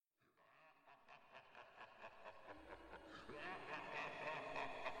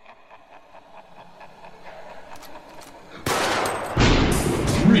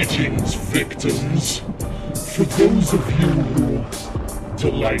Greetings, victims. For those of you who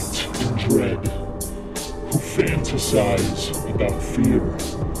delight in dread, who fantasize about fear,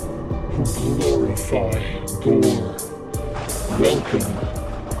 who glorify gore, welcome.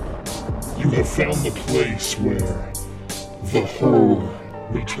 You have found the place where the horror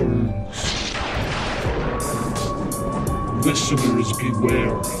returns. Listeners,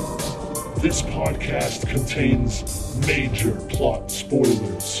 beware. This podcast contains major plot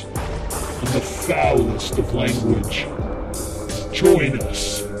spoilers and the foulest of language. Join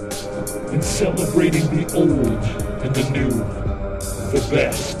us in celebrating the old and the new, the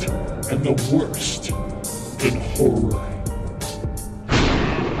best and the worst in horror.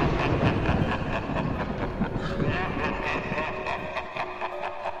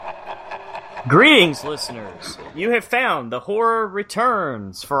 Greetings, listeners. You have found the horror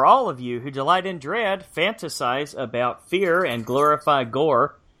returns. For all of you who delight in dread, fantasize about fear, and glorify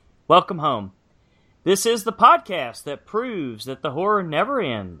gore, welcome home. This is the podcast that proves that the horror never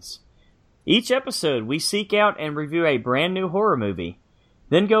ends. Each episode, we seek out and review a brand new horror movie,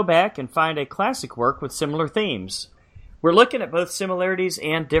 then go back and find a classic work with similar themes. We're looking at both similarities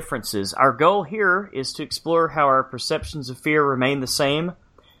and differences. Our goal here is to explore how our perceptions of fear remain the same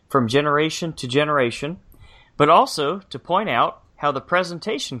from generation to generation, but also to point out how the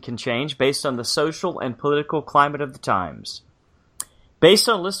presentation can change based on the social and political climate of the times. Based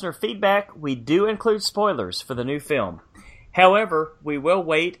on listener feedback, we do include spoilers for the new film. However, we will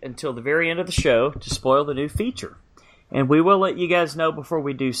wait until the very end of the show to spoil the new feature, and we will let you guys know before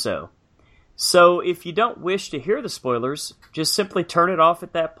we do so. So if you don't wish to hear the spoilers, just simply turn it off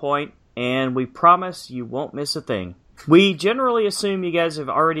at that point, and we promise you won't miss a thing. We generally assume you guys have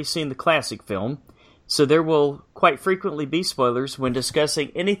already seen the classic film, so there will quite frequently be spoilers when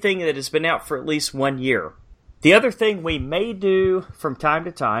discussing anything that has been out for at least 1 year. The other thing we may do from time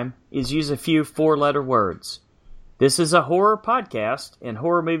to time is use a few four-letter words. This is a horror podcast, and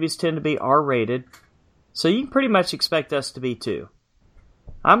horror movies tend to be R-rated, so you can pretty much expect us to be too.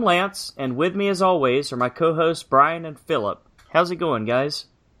 I'm Lance, and with me as always are my co-hosts Brian and Philip. How's it going, guys?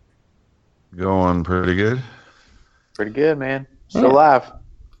 Going pretty good. Pretty good, man. Still alive.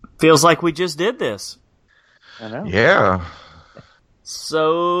 Feels like we just did this. I know. Yeah.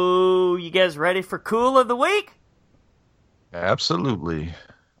 So, you guys ready for Cool of the Week? Absolutely.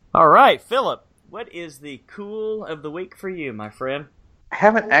 All right, Philip, what is the Cool of the Week for you, my friend? I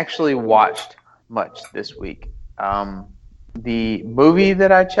haven't actually watched much this week. The movie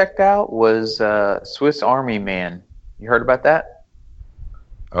that I checked out was Swiss Army Man. You heard about that?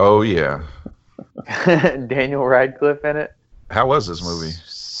 Oh, yeah. Daniel Radcliffe in it. How was this movie?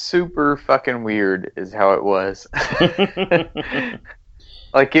 Super fucking weird is how it was.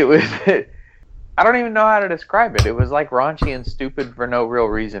 Like it was... I don't even know how to describe it. It was like raunchy and stupid for no real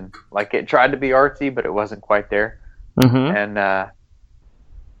reason. Like it tried to be artsy, but it wasn't quite there. Mm-hmm. And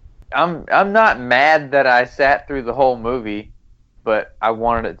I'm not mad that I sat through the whole movie, but I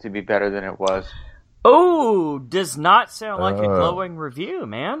wanted it to be better than it was. Oh, does not sound like a glowing review,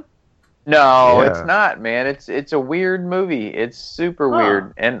 man. No, Yeah. It's not, man. It's a weird movie. It's super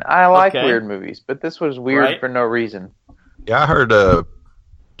weird, and I like weird movies, but this was weird for no reason. Yeah, I heard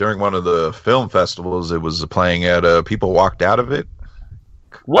during one of the film festivals it was playing at people walked out of it.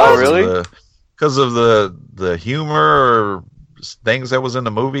 What? Oh, really? Because of the humor or things that was in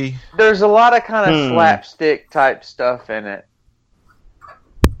the movie. There's a lot of kind of slapstick type stuff in it.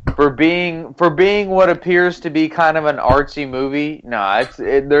 For being what appears to be kind of an artsy movie, no,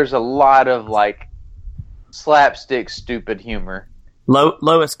 there's a lot of like slapstick stupid humor.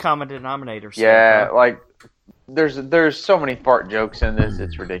 Lowest common denominator. Stuff, Yeah, huh? like there's so many fart jokes in this,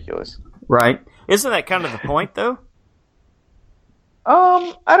 it's ridiculous. Right. Isn't that kind of the point, though?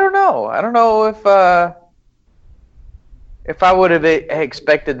 I don't know. I don't know if I would have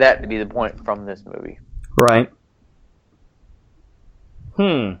expected that to be the point from this movie. Right.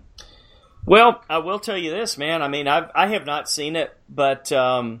 Well, I will tell you this, man. I mean, I have not seen it, but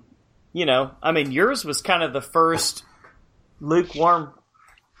yours was kind of the first lukewarm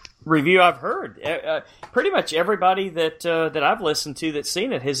review I've heard. Pretty much everybody that I've listened to that's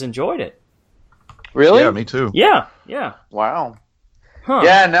seen it has enjoyed it. Really? Yeah, me too. Yeah. Wow. Huh.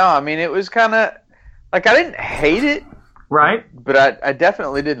 Yeah, no, I mean, it was kind of like I didn't hate it, Right. but I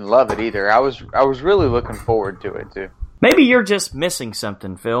definitely didn't love it either. I was really looking forward to it too. Maybe you're just missing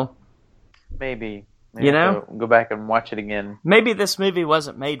something, Phil. Maybe You know? go back and watch it again. Maybe this movie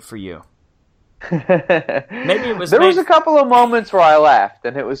wasn't made for you. Maybe it was. There was a couple of moments where I laughed,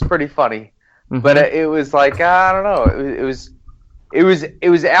 and it was pretty funny. Mm-hmm. But it was like I don't know. It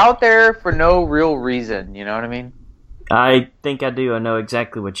was out there for no real reason. You know what I mean? I think I do. I know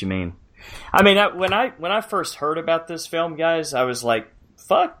exactly what you mean. I mean, when I first heard about this film, guys, I was like,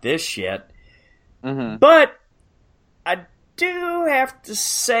 "Fuck this shit." Mm-hmm. But I do have to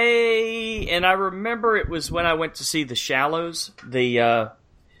say, and I remember it was when I went to see The Shallows, the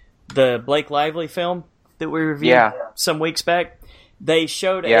Blake Lively film that we reviewed some weeks back. They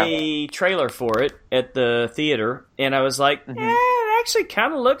showed a trailer for it at the theater, and I was like, it actually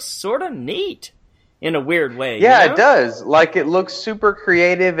kind of looks sort of neat in a weird way. Yeah, you know? it does. Like, it looks super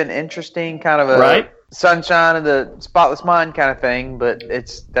creative and interesting, kind of a sunshine of the spotless mind kind of thing, but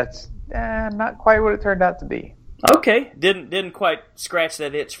that's not quite what it turned out to be. Okay. Didn't quite scratch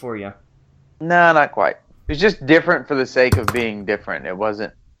that itch for you. No, not quite. It was just different for the sake of being different. It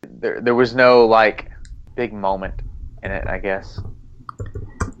wasn't, there was no, like, big moment in it, I guess.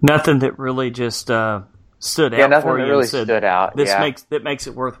 Nothing that really just stood out for you. Yeah, nothing that really said, stood out. That makes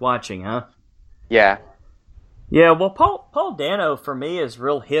it worth watching, huh? Yeah. Yeah, well, Paul Dano, for me, is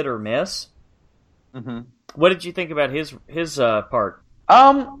real hit or miss. Mm-hmm. What did you think about his part?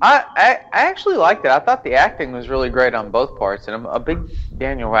 I actually liked it. I thought the acting was really great on both parts, and I'm a big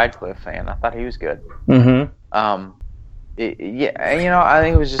Daniel Radcliffe fan. I thought he was good. Mm-hmm. I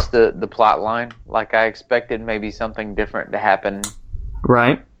think it was just the plot line. Like, I expected maybe something different to happen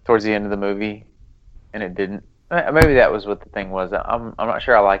towards the end of the movie, and it didn't. Maybe that was what the thing was. I'm not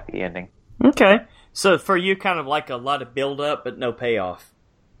sure I liked the ending. Okay. So for you, kind of like a lot of build-up but no payoff.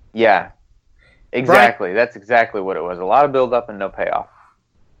 Yeah. Exactly. Brian, that's exactly what it was. A lot of build-up and no payoff.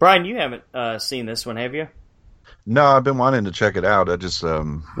 Brian, you haven't seen this one, have you? No, I've been wanting to check it out. I just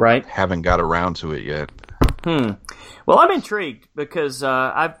haven't got around to it yet. Well, I'm intrigued because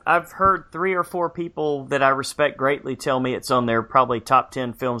I've heard 3 or 4 people that I respect greatly tell me it's on their probably top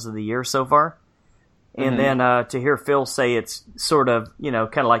 10 films of the year so far. And then to hear Phil say it's sort of, kind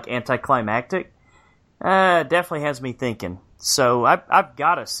of like anticlimactic, definitely has me thinking. So I've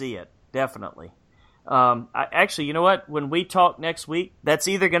got to see it, definitely. Actually, you know what? When we talk next week, that's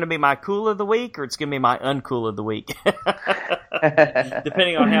either going to be my cool of the week or it's going to be my uncool of the week,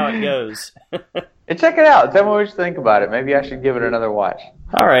 depending on how it goes. And check it out. Tell me what you think about it. Maybe I should give it another watch.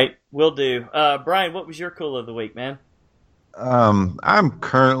 All right, will do. Brian, what was your cool of the week, man? I'm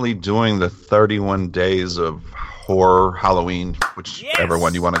currently doing the 31 Days of Horror Halloween, whichever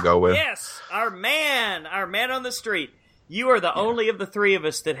one you want to go with. Yes, our man on the street. You are the only of the 3 of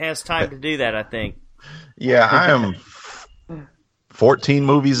us that has time to do that, I think. Yeah, I am 14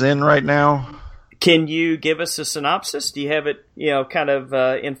 movies in right now. Can you give us a synopsis? Do you have it, kind of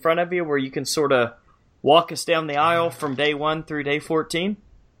in front of you where you can sort of walk us down the aisle from day 1 through day 14?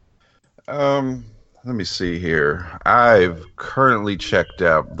 Let me see here. I've currently checked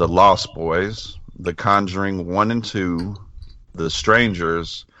out The Lost Boys, The Conjuring 1 and 2, The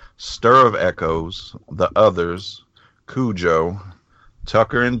Strangers, Stir of Echoes, The Others, Cujo,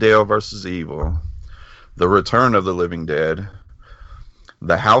 Tucker and Dale vs. Evil, The Return of the Living Dead,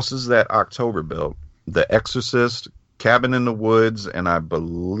 The Houses That October Built, The Exorcist, Cabin in the Woods, and I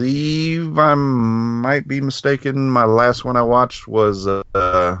believe I might be mistaken, my last one I watched was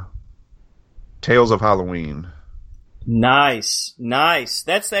Tales of Halloween. Nice.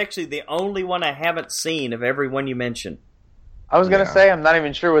 That's actually the only one I haven't seen of every one you mentioned. I was going to say, I'm not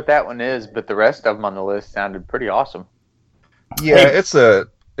even sure what that one is, but the rest of them on the list sounded pretty awesome. Yeah, it's an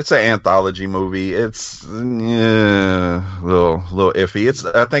anthology movie. It's a little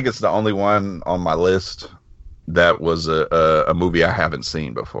iffy. I think it's the only one on my list that was a movie I haven't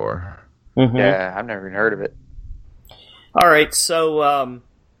seen before. Mm-hmm. Yeah, I've never even heard of it. All right, so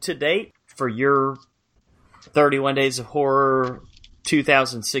to date, for your 31 Days of Horror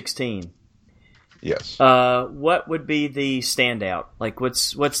 2016, yes, what would be the standout? Like,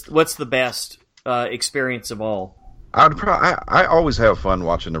 what's the best experience of all? I always have fun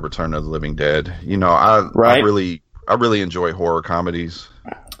watching The Return of the Living Dead. I really enjoy horror comedies.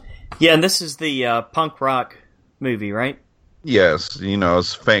 Yeah, and this is the punk rock movie, right? Yes,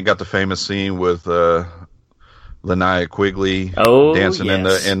 it's got the famous scene with Linnea Quigley dancing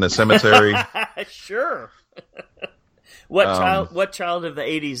in the cemetery. Sure. What child of the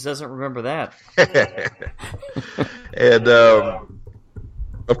 80s doesn't remember that? And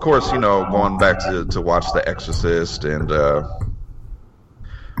of course, going back to watch The Exorcist and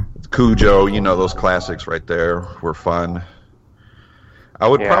Cujo, those classics right there were fun. I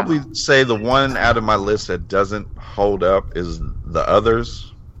would probably say the one out of my list that doesn't hold up is The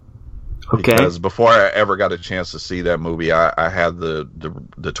Others. Okay. Because before I ever got a chance to see that movie, I had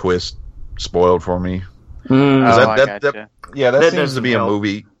the twist spoiled for me. That seems to be a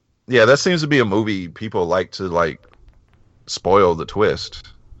movie. Yeah, that seems to be a movie people like to spoil the twist.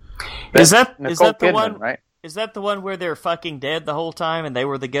 Is that the Kidman, one? right? Is that the one where they're fucking dead the whole time and they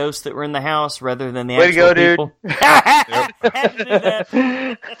were the ghosts that were in the house rather than the Way to actual go, people? Dude. Had to do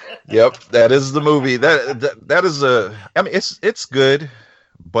that. Yep, that is the movie. That is a. I mean, it's good,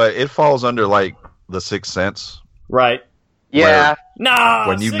 but it falls under like The Sixth Sense. Right. Yeah. Nah.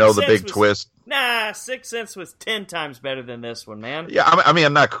 When you Sixth know the Sense big twist. Nah, Sixth Sense was 10 times better than this one, man. Yeah, I mean,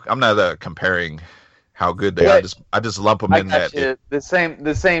 I'm not comparing how good they are. I just lump them in that.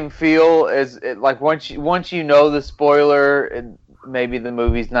 The same feel as it, like once you know the spoiler, maybe the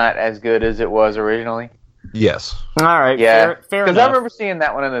movie's not as good as it was originally. Yes. All right. Yeah. Fair Because enough. I remember seeing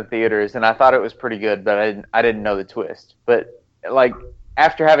that one in the theaters, and I thought it was pretty good, but I didn't know the twist. But like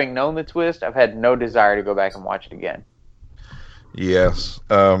after having known the twist, I've had no desire to go back and watch it again. Yes.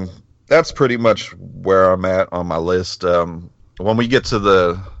 That's pretty much where I'm at on my list. When we get to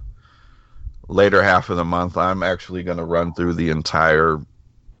the later half of the month, I'm actually going to run through the entire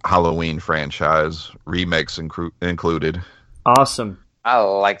Halloween franchise, remakes included. Awesome. I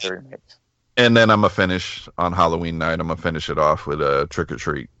like the remakes. And then I'm going to finish on Halloween night. I'm going to finish it off with a Trick or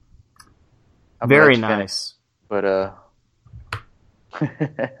Treat. Very nice. But I'm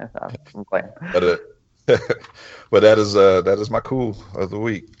playing. But that is my cool of the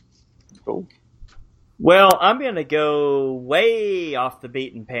week. Cool. Well, I'm going to go way off the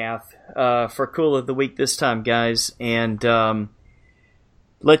beaten path for cool of the week this time, guys, and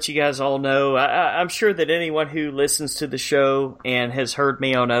let you guys all know. I'm sure that anyone who listens to the show and has heard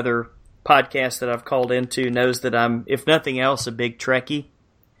me on other podcasts that I've called into knows that I'm, if nothing else, a big Trekkie.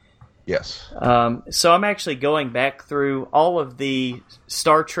 Yes. So I'm actually going back through all of the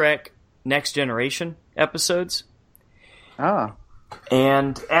Star Trek Next Generation episodes. Ah.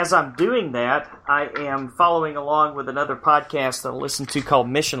 And as I'm doing that, I am following along with another podcast that I listen to called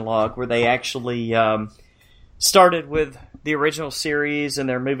Mission Log, where they actually started with the original series and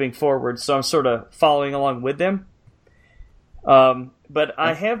they're moving forward. So I'm sort of following along with them. But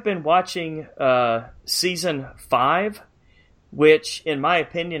I have been watching season 5, which, in my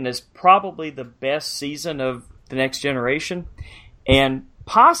opinion, is probably the best season of The Next Generation, and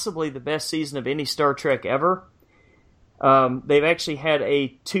possibly the best season of any Star Trek ever. They've actually had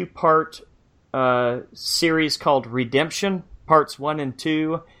a 2-part series called Redemption, parts 1 and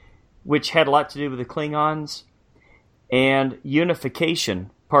 2, which had a lot to do with the Klingons, and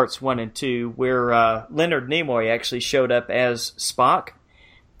Unification, parts 1 and 2, where Leonard Nimoy actually showed up as Spock,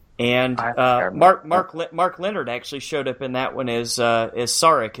 and Mark Leonard actually showed up in that one as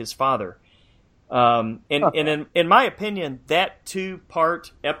Sarek, his father. In my opinion, that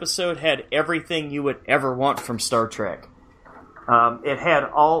 2-part episode had everything you would ever want from Star Trek. It had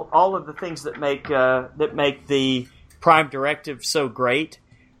all of the things that make the Prime Directive so great,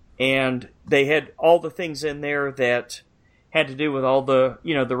 and they had all the things in there that had to do with all the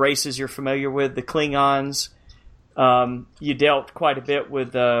the races you're familiar with, the Klingons. You dealt quite a bit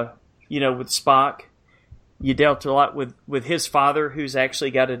with with Spock. You dealt a lot with his father, who's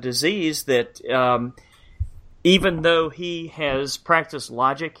actually got a disease that, even though he has practiced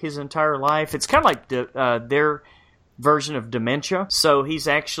logic his entire life, it's kind of like their version of dementia. So he's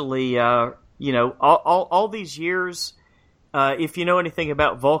actually, all these years, if you know anything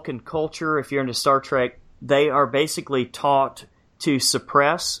about Vulcan culture, if you're into Star Trek, they are basically taught to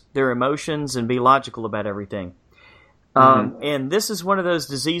suppress their emotions and be logical about everything. And this is one of those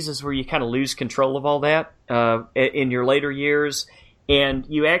diseases where you kind of lose control of all that in your later years, and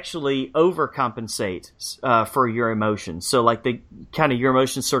you actually overcompensate for your emotions. So, like, your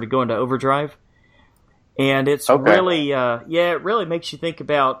emotions sort of go into overdrive, and it's really, it really makes you think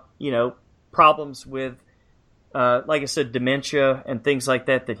about problems with, like I said, dementia and things like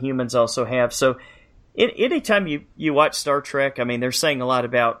that humans also have. So, anytime you watch Star Trek, I mean, they're saying a lot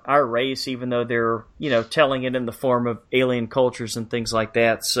about our race, even though they're, telling it in the form of alien cultures and things like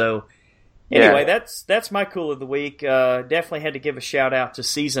that. So, anyway, that's my cool of the week. Definitely had to give a shout out to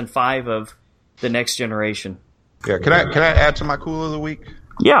season 5 of The Next Generation. Yeah, can I add to my cool of the week?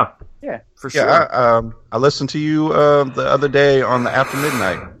 Yeah, for sure. Yeah, I listened to you the other day on the After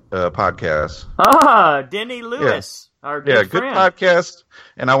Midnight podcast. Denny Lewis. Yeah. Our good good podcast.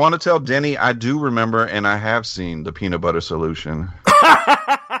 And I want to tell Denny, I do remember and I have seen The Peanut Butter Solution.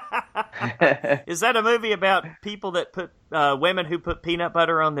 Is that a movie about people that put women who put peanut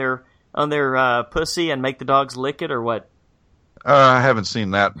butter on their pussy and make the dogs lick it, or what? I haven't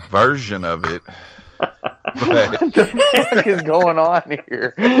seen that version of it. What the fuck is going on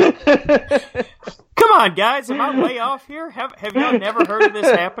here? Come on, guys. Am I way off here? Have y'all never heard of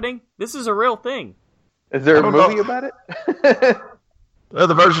this happening? This is a real thing. Is there a movie about it? Well,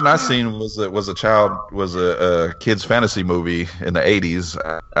 the version I seen was a kid's fantasy movie in the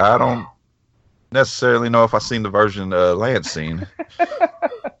 80s. I necessarily know if I seen the version Lance seen.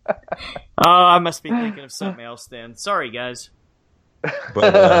 Oh, I must be thinking of something else then. Sorry, guys.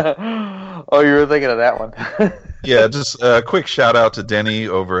 But oh, you were thinking of that one. yeah, just a quick shout out to Denny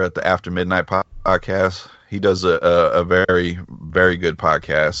over at the After Midnight podcast. He does a very, very good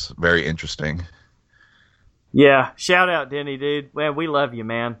podcast. Very interesting. Yeah, shout out, Denny, dude. Man, we love you,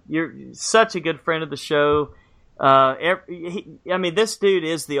 man. You're such a good friend of the show. This dude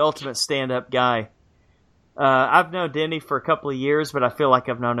is the ultimate stand-up guy. I've known Denny for a couple of years, but I feel like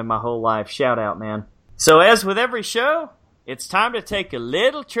I've known him my whole life. Shout out, man. So as with every show, it's time to take a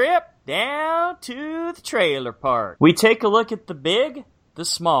little trip down to the trailer park. We take a look at the big, the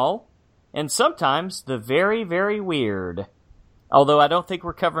small, and sometimes the very, very weird. Although I don't think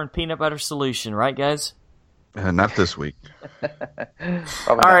we're covering Peanut Butter Solution, right, guys? Not this week.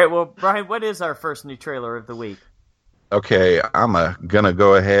 All right, well, Brian, what is our first new trailer of the week? Okay, I'm gonna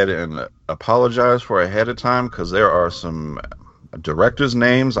go ahead and apologize for ahead of time because there are some directors'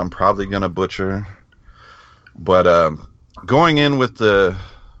 names I'm probably gonna butcher. But going in with the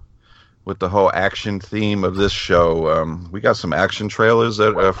whole action theme of this show, we got some action trailers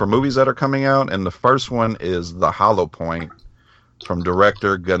that for movies that are coming out, and the first one is The Hollow Point from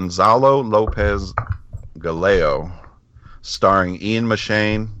director Gonzalo Lopez Galeo, starring Ian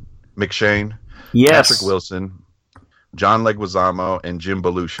McShane, Yes. Patrick Wilson, John Leguizamo, and Jim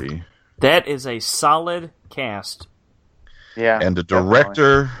Belushi. That is a solid cast. Yeah. And the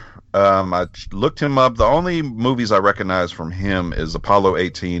director, I looked him up. The only movies I recognize from him is Apollo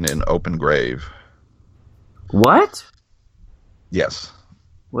 18 and Open Grave. What? Yes.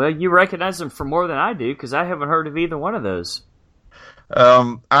 Well, you recognize him for more than I do, because I haven't heard of either one of those.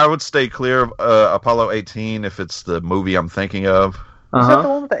 I would stay clear of Apollo 18 if it's the movie I'm thinking of. Is that the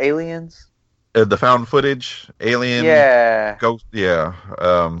one with the aliens? The found footage, Alien, Yeah. Ghost, yeah.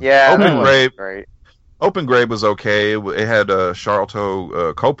 Yeah. Open Grave. Great. Open Grave was okay. It had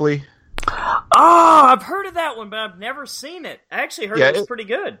Charlton Copley. Oh, I've heard of that one, but I've never seen it. I actually heard it was pretty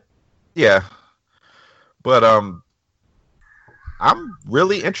good. Yeah. But I'm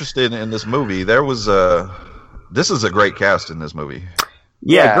really interested in this movie. This is a great cast in this movie.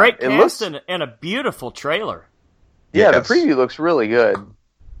 Yeah, great cast and a beautiful trailer. Yeah, Yes. the preview looks really good.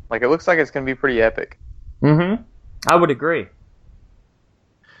 Like, it looks like it's going to be pretty epic. Mm-hmm. I would agree.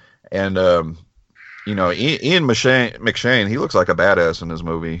 And, Ian McShane, he looks like a badass in this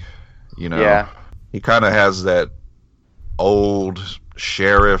movie. Yeah. He kind of has that old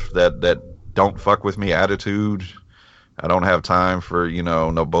sheriff that don't fuck with me attitude. I don't have time for,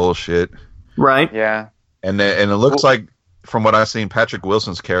 no bullshit. Right. Yeah. And it looks like, from what I've seen, Patrick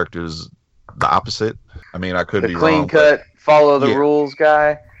Wilson's character is the opposite. I mean, I could be The wrong. clean cut, follow the rules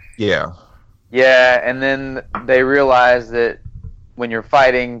guy. Yeah. Yeah, and then they realize that when you're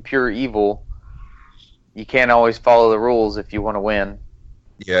fighting pure evil, you can't always follow the rules if you want to win.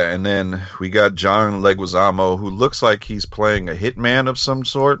 Yeah, and then we got John Leguizamo, who looks like he's playing a hitman of some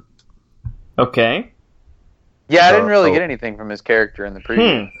sort. Okay. Yeah, I didn't really get anything from his character in the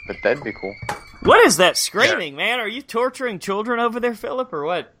preview, but that'd be cool. What is that screaming, man? Are you torturing children over there, Philip, or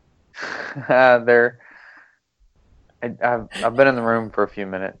what? I've been in the room for a few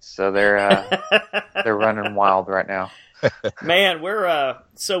minutes, so they're running wild right now. Man, we're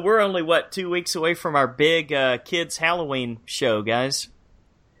only 2 weeks away from our big kids Halloween show, guys.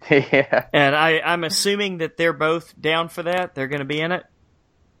 Yeah. And I'm assuming that they're both down for that. They're going to be in it.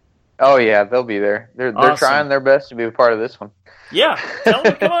 Oh yeah, they'll be there. They're Awesome. trying their best to be a part of this one. Yeah, tell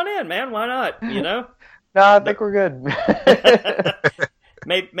them to come on in, man. Why not? No, I think we're good.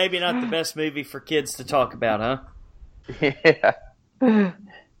 Maybe not the best movie for kids to talk about, huh? Yeah.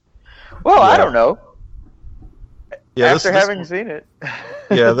 Well, I don't know. Yeah, After having seen it.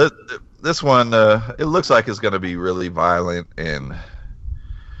 Yeah, this one, it looks like it's going to be really violent and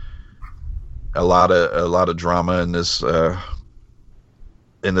a lot of drama in this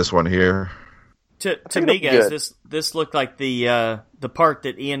one here. To me, guys, this looked like the part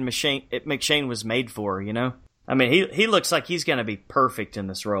that Ian McShane was made for. I mean, he looks like he's going to be perfect in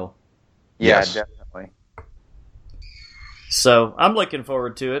this role. Yeah, Yes. definitely. So I'm looking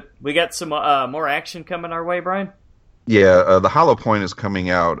forward to it. We got some more action coming our way, Brian. Yeah, the Hollow Point is coming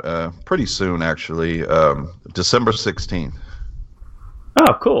out pretty soon, actually, December 16th.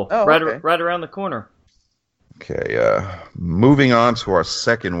 Oh, cool! Oh, right okay. around the corner. Okay, moving on to our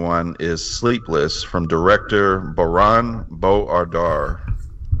second one is Sleepless from director Baran Bo-Ardar.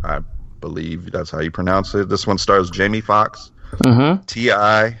 I believe that's how you pronounce it. This one stars Jamie Foxx,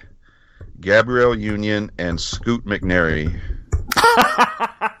 T.I., Gabrielle Union, and Scoot McNairy.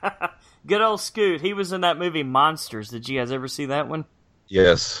 Good old Scoot. He was in that movie Monsters. Did you guys ever see that one?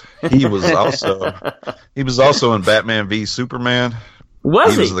 Yes, he was also in Batman v Superman.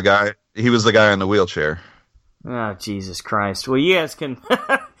 Was he? Was the guy. He was the guy in the wheelchair. Oh, Jesus Christ! Well, you guys can.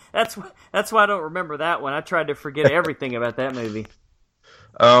 That's why I don't remember that one. I tried to forget everything about that movie.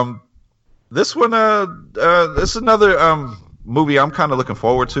 This one, this is another movie I'm kind of looking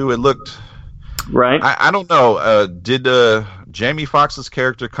forward to. It looked right. I don't know. Did Jamie Foxx's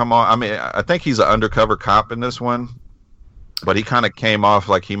character come on? I mean, I think he's an undercover cop in this one, but he kind of came off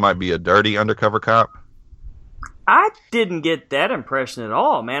like he might be a dirty undercover cop. I didn't get that impression at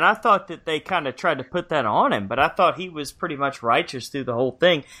all, man. I thought that they kind of tried to put that on him, but I thought he was pretty much righteous through the whole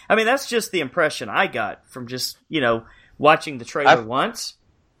thing. I mean, that's just the impression I got from just, watching the trailer once.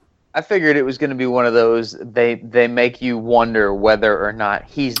 I figured it was going to be one of those, they make you wonder whether or not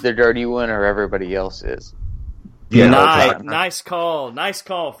he's the dirty one or everybody else is. Yeah, nice call. Nice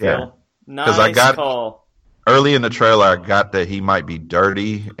call, Phil. Yeah. Nice call. Early in the trailer, I got that he might be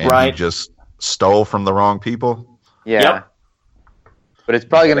dirty and he just stole from the wrong people. Yeah. Yep. But it's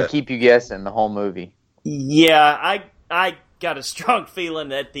probably going to keep you guessing the whole movie. Yeah, I got a strong feeling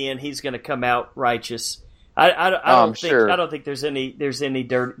that at the end he's going to come out righteous. I don't think there's any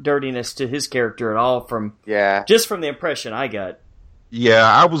dirtiness to his character at all from the impression I got. Yeah,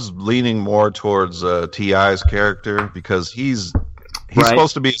 I was leaning more towards T.I.'s character because he's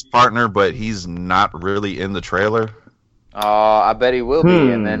supposed to be his partner, but he's not really in the trailer. Oh, I bet he will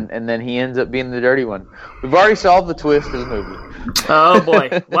be, and then he ends up being the dirty one. We've already solved the twist of the movie. Oh boy,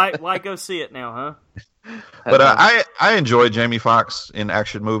 why go see it now, huh? But I enjoy Jamie Foxx in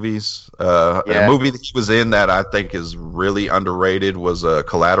action movies. A movie that he was in that I think is really underrated was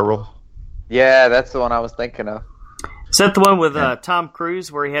Collateral. Yeah, that's the one I was thinking of. Is that the one with Tom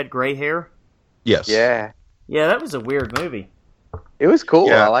Cruise where he had gray hair? Yes. Yeah. Yeah, that was a weird movie. It was cool.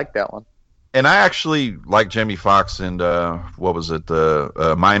 Yeah. I like that one. And I actually like Jamie Foxx in what was it,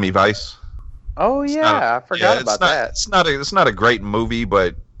 Miami Vice? Oh yeah, I forgot about that. It's not a great movie,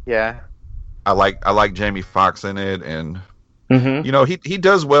 but yeah, I like Jamie Foxx in it, and he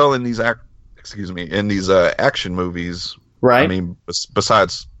does well in these action movies. Right. I mean,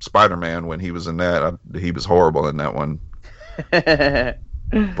 besides Spider-Man, when he was in that, he was horrible in that one.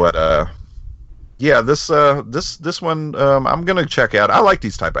 But yeah, this one I'm gonna check out. I like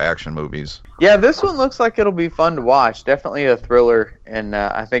these type of action movies. Yeah, this one looks like it'll be fun to watch. Definitely a thriller, and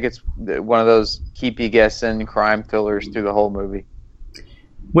I think it's one of those keep you guessing crime thrillers through the whole movie.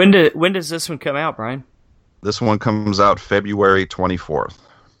 When does this one come out, Brian? This one comes out February 24th.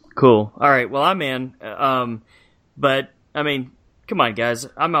 Cool. All right. Well, I'm in. But I mean, come on, guys.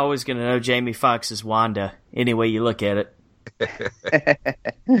 I'm always gonna know Jamie Foxx is Wanda. Any way you look at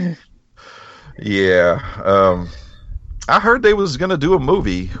it. Yeah, I heard they was gonna do a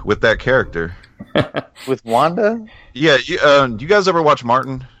movie with that character. With Wanda? Yeah, you guys ever watch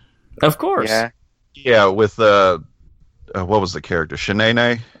Martin? Of course. Yeah, with what was the character?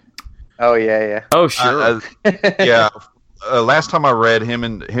 Shanae? Oh yeah. Oh sure. Yeah. Last time I read, him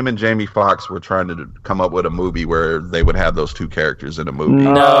and Jamie Foxx were trying to come up with a movie where they would have those two characters in a movie.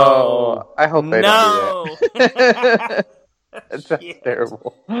 No, I hope they don't do that. That's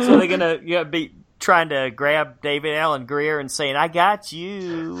terrible. So they're gonna be trying to grab David Alan Grier and saying, "I got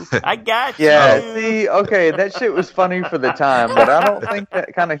you, I got you." Yeah, see, okay, that shit was funny for the time, but I don't think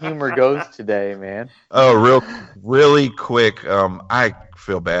that kind of humor goes today, man. Oh, really quick. I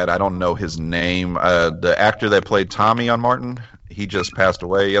feel bad. I don't know his name. The actor that played Tommy on Martin, he just passed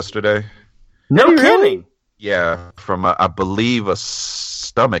away yesterday. No kidding. Really? Yeah, from I believe a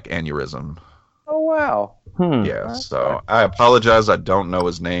stomach aneurysm. Oh wow. Yeah, so I apologize. I don't know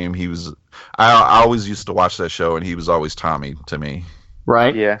his name. I always used to watch that show, and he was always Tommy to me.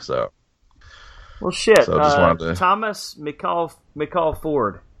 Right. Yeah. So. Well, shit. So just wanted to... Thomas McCall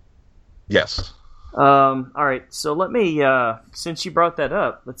Ford. Yes. All right. So let me, since you brought that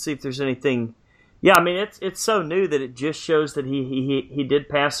up, let's see if there's anything. Yeah, I mean it's so new that it just shows that he did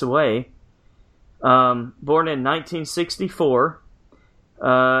pass away. Born in 1964.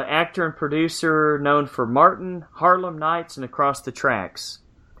 Actor and producer known for Martin, Harlem Nights, and Across the Tracks.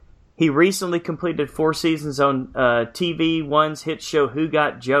 He recently completed 4 seasons on TV One's hit show Who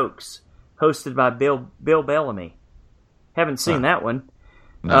Got Jokes, hosted by Bill Bellamy. Haven't seen that one.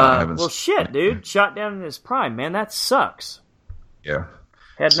 No, I haven't. Well, shit, dude. Shot down in his prime, man. That sucks. Yeah.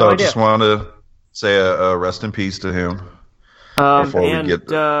 Had no idea. I just wanted to say a rest in peace to him. Before we get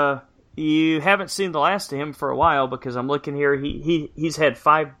there. You haven't seen the last of him for a while because I'm looking here. He's had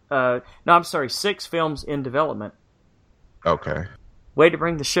 6 films in development. Okay. Way to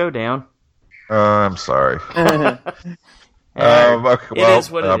bring the show down. I'm sorry. Okay, it is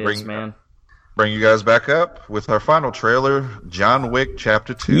what it is, man. bring you guys back up with our final trailer, John Wick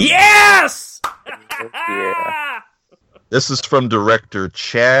Chapter 2. Yes! Yeah. This is from director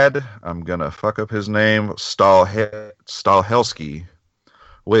Chad, I'm going to fuck up his name, Stahelski,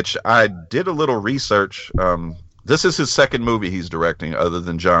 which I did a little research. This is his second movie he's directing other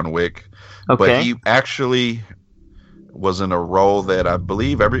than John Wick. Okay. But he actually was in a role that I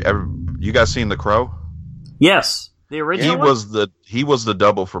believe you guys seen The Crow? Yes. The original He was the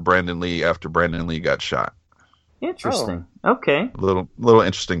double for Brandon Lee after Brandon Lee got shot. Interesting. Oh. Okay. Little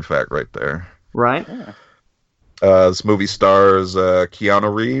interesting fact right there. Right. Yeah. This movie stars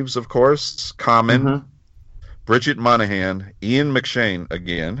Keanu Reeves, of course, Common, Bridget Monahan, Ian McShane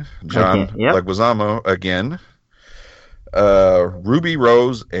again, John Leguizamo again, Ruby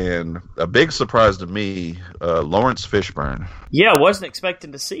Rose, and a big surprise to me, Lawrence Fishburne. Yeah, I wasn't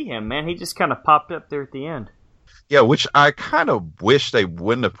expecting to see him, man. He just kind of popped up there at the end. Yeah, which I kind of wish they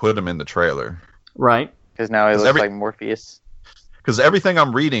wouldn't have put him in the trailer. Right. Because now he looks like Morpheus. Because everything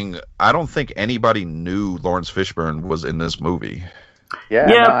I'm reading, I don't think anybody knew Lawrence Fishburne was in this movie. Yeah,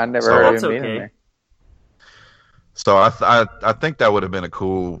 no, I never heard him being in there. So I think that would have been a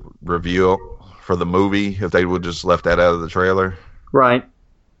cool reveal for the movie if they would just left that out of the trailer. Right.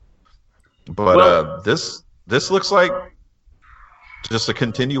 But this looks like just a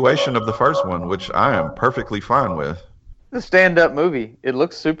continuation of the first one, which I am perfectly fine with. It's a stand-up movie. It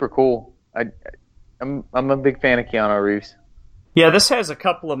looks super cool. I'm a big fan of Keanu Reeves. Yeah, this has a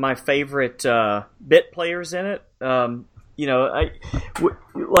couple of my favorite bit players in it. Like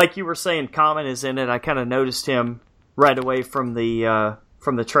you were saying, Common is in it. I kind of noticed him right away from the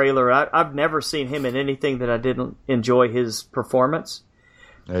trailer. I've never seen him in anything that I didn't enjoy his performance.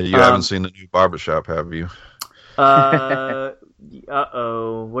 You haven't seen the new Barbershop, have you? What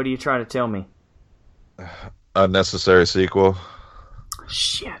are you trying to tell me? Unnecessary sequel.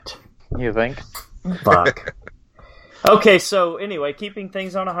 Shit. You think? Fuck. Okay, so anyway, keeping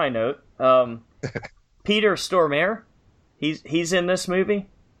things on a high note, Peter Stormare, he's in this movie.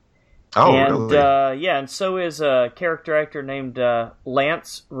 Oh, and, really? And so is a character actor named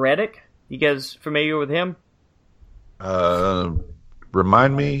Lance Reddick. You guys familiar with him?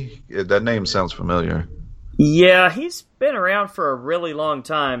 Remind me. That name sounds familiar. Yeah, he's been around for a really long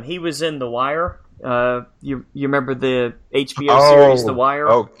time. He was in The Wire. You remember the HBO series The Wire?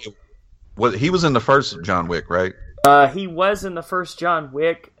 Oh, well, he was in the first John Wick, right? He was in the first John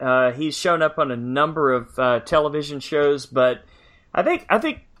Wick. He's shown up on a number of television shows, but I think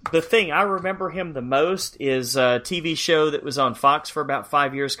the thing I remember him the most is a TV show that was on Fox for about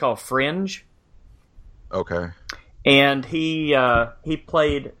 5 years called Fringe. Okay. And he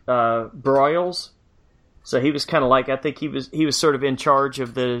played Broyles. So he was kind of like, I think he was sort of in charge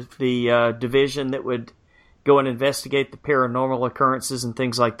of the division that would go and investigate the paranormal occurrences and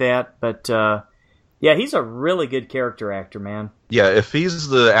things like that. But yeah, he's a really good character actor, man. Yeah, if he's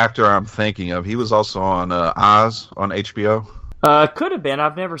the actor I'm thinking of, he was also on Oz on HBO. Could have been.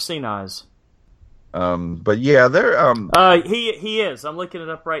 I've never seen Oz. But yeah, they're he is. I'm looking it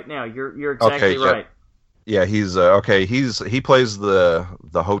up right now. You're exactly right. Yeah, he's okay. He plays the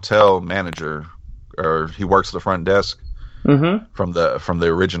hotel manager, or he works the front desk from the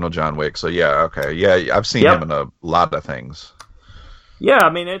original John Wick. So yeah, okay, yeah, I've seen him in a lot of things. Yeah,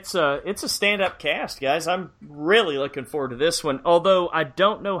 I mean it's a stand-up cast, guys. I'm really looking forward to this one. Although I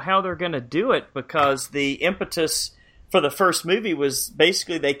don't know how they're going to do it because the impetus for the first movie was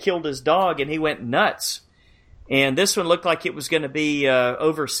basically they killed his dog and he went nuts. And this one looked like it was going to be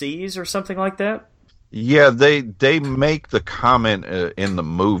overseas or something like that. Yeah, they make the comment in the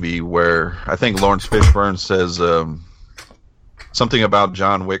movie where I think Lawrence Fishburne says something about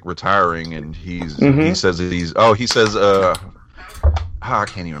John Wick retiring, and he says I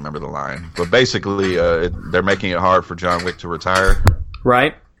can't even remember the line, but basically they're making it hard for John Wick to retire.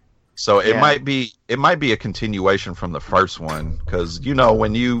 Right. So it might be a continuation from the first one, because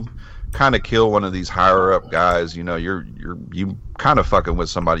when you kind of kill one of these higher up guys, you kind of fucking with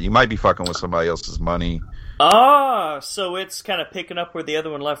somebody. You might be fucking with somebody else's money. So it's kind of picking up where the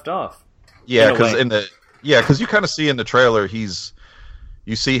other one left off. Yeah, because you kind of see in the trailer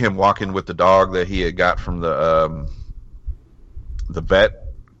you see him walking with the dog that he had got from the vet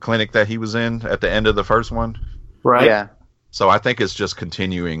clinic that he was in at the end of the first one. Right. Yeah. So I think it's just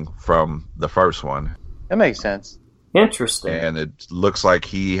continuing from the first one. That makes sense. Interesting. And it looks like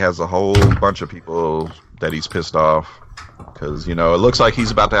he has a whole bunch of people that he's pissed off. Because, it looks like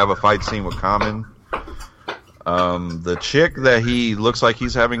he's about to have a fight scene with Common. The chick that he looks like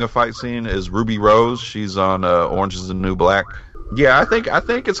he's having a fight scene is Ruby Rose. She's on Orange is the New Black. Yeah, I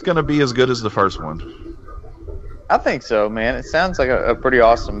think it's going to be as good as the first one. I think so, man. It sounds like a pretty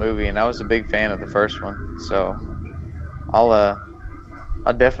awesome movie, and I was a big fan of the first one. So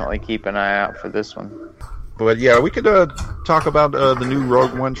I'll definitely keep an eye out for this one. But yeah, we could talk about the new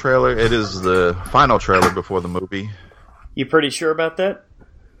Rogue One trailer. It is the final trailer before the movie. You pretty sure about that?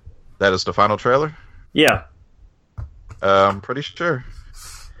 That is the final trailer? Yeah. I'm pretty sure.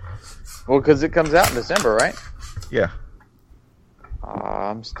 Well, because it comes out in December, right? Yeah.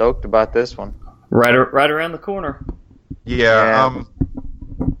 I'm stoked about this one. Right around the corner. Yeah.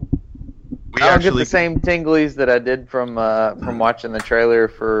 I don't get the same tinglies that I did from watching the trailer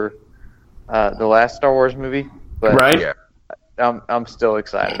for the last Star Wars movie, but right. Yeah. I'm still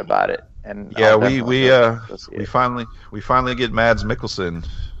excited about it. And yeah, we finally get Mads Mikkelsen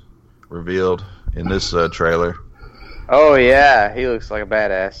revealed in this trailer. Oh yeah, he looks like a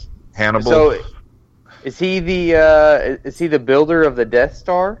badass. Hannibal. So, is he the builder of the Death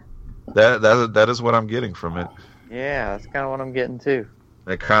Star? That is what I'm getting from it. Yeah, that's kind of what I'm getting too.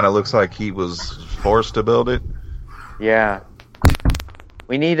 It kind of looks like he was forced to build it. Yeah.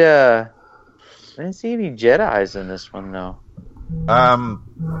 We need I didn't see any Jedis in this one though.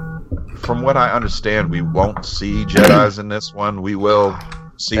 From what I understand, we won't see Jedis in this one. We will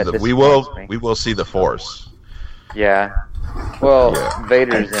see we will see the Force. Yeah. Well,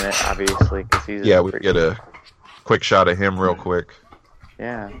 Vader's in it obviously because he's we get a quick shot of him real quick.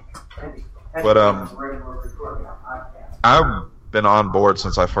 Yeah. But I've been on board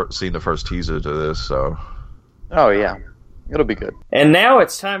since I seen the first teaser to this, so. Oh yeah, it'll be good. And now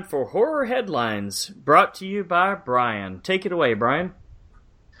it's time for horror headlines, brought to you by Brian. Take it away, Brian.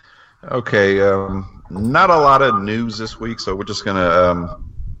 Okay, not a lot of news this week, so we're just gonna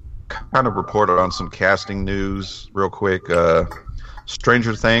kind of report on some casting news real quick.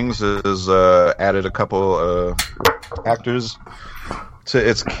 Stranger Things has added a couple actors to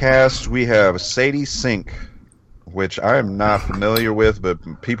its cast. We have Sadie Sink, which I am not familiar with, but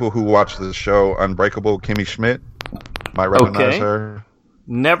people who watch the show Unbreakable Kimmy Schmidt might recognize her.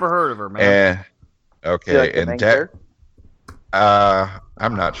 Never heard of her, man. And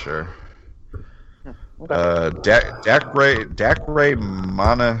I'm not sure. Dak Ray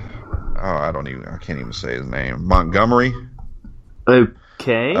Mana. Oh, I can't even say his name. Montgomery.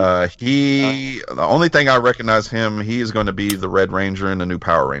 Okay. The only thing I recognize him, he is going to be the Red Ranger in the new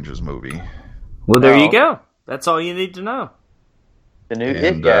Power Rangers movie. Well, there you go. That's all you need to know. The new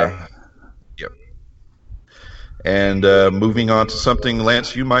hit guy. Yep. And moving on to something,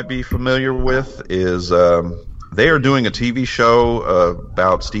 Lance, you might be familiar with, is they are doing a TV show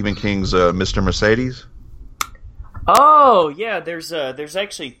about Stephen King's Mr. Mercedes. Oh, yeah. There's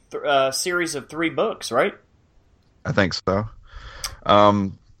actually a series of 3 books, right? I think so.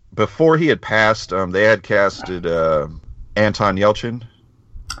 Before he had passed, they had casted Anton Yelchin.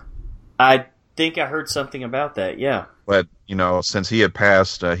 I think I heard something about that, yeah. But, since he had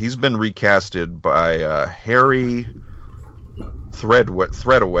passed, he's been recasted by Harry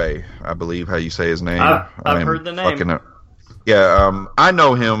Threadaway, I believe how you say his name. I've heard the name. Yeah, I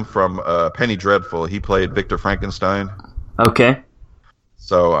know him from Penny Dreadful. He played Victor Frankenstein. Okay.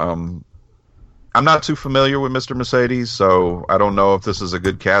 So, I'm not too familiar with Mr. Mercedes, so I don't know if this is a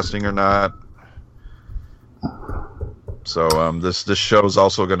good casting or not. So this show is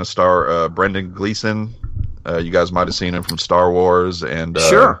also going to star Brendan Gleeson. You guys might have seen him from Star Wars and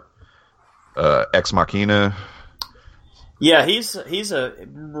sure. Ex Machina. Yeah, he's a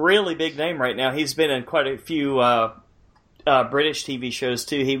really big name right now. He's been in quite a few British TV shows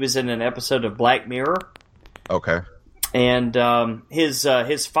too. He was in an episode of Black Mirror. Okay. And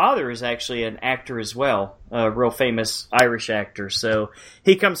his father is actually an actor as well, a real famous Irish actor. So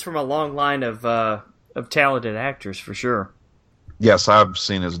he comes from a long line of talented actors for sure. Yes, I've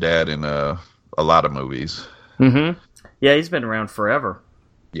seen his dad in a lot of movies. Mm-hmm. Yeah, he's been around forever.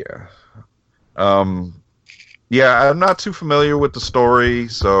 Yeah. Yeah, I'm not too familiar with the story,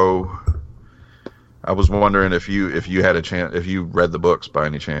 so I was wondering if you had a chance, if you read the books by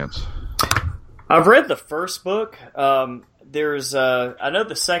any chance. I've read the first book. There's I know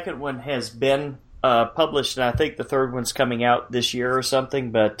the second one has been published, and I think the third one's coming out this year or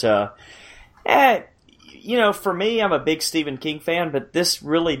something. But for me, I'm a big Stephen King fan, but this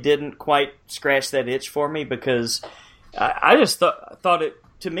really didn't quite scratch that itch for me because I just thought it.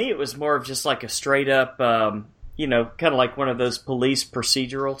 To me, it was more of just like a straight up, kind of like one of those police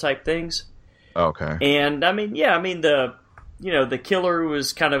procedural type things. Okay. And the killer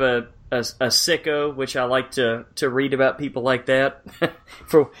was kind of a sicko, which I like to read about people like that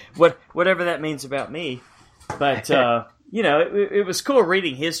for whatever that means about me. But it was cool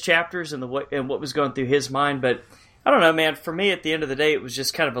reading his chapters and what was going through his mind. But I don't know, man. For me, at the end of the day, it was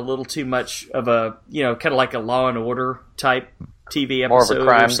just kind of a little too much of a, kind of like a Law and Order type TV episode, more of a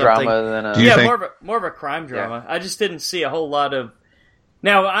crime or something. drama than a more of a crime drama. Yeah. I just didn't see a whole lot of.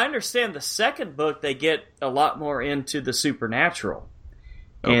 Now I understand the second book they get a lot more into the supernatural,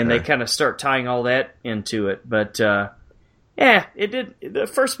 and they kind of start tying all that into it. But it did. The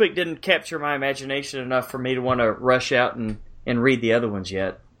first book didn't capture my imagination enough for me to want to rush out and read the other ones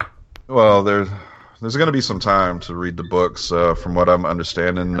yet. Well, there's going to be some time to read the books. From what I'm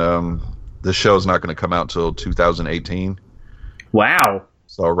understanding, the show's not going to come out till 2018. Wow.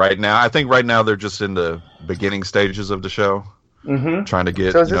 So right now they're just in the beginning stages of the show, trying to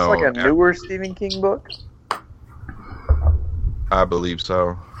get. So is this like a newer Stephen King book? I believe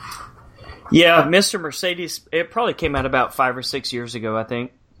so. Yeah, Mr. Mercedes. It probably came out about 5 or 6 years ago, I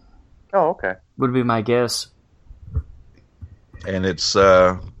think. Oh, okay. Would be my guess. And it's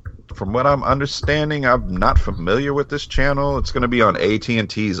from what I'm understanding, I'm not familiar with this channel. It's going to be on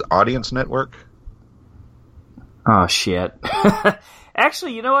AT&T's Audience Network. Oh, shit.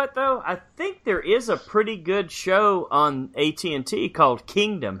 Actually, you know what, though? I think there is a pretty good show on AT&T called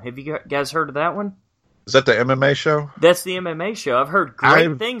Kingdom. Have you guys heard of that one? Is that the MMA show? That's the MMA show. I've heard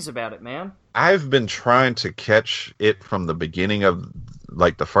great things about it, man. I've been trying to catch it from the beginning of,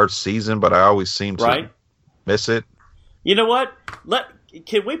 like, the first season, but I always seem to miss it. You know what?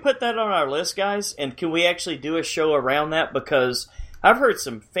 Can we put that on our list, guys? And can we actually do a show around that? Because I've heard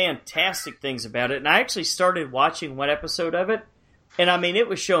some fantastic things about it. And I actually started watching one episode of it. And, I mean, it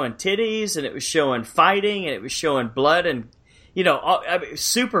was showing titties, and it was showing fighting, and it was showing blood, and,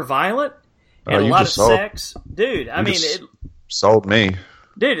 super violent, and a lot of sex. Dude, it sold me.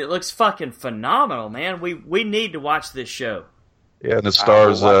 Dude, it looks fucking phenomenal, man. We need to watch this show. Yeah, and it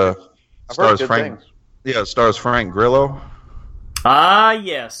stars Frank. Things. Yeah, it stars Frank Grillo. Ah,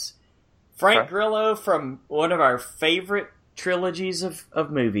 yes. Frank Grillo from one of our favorite trilogies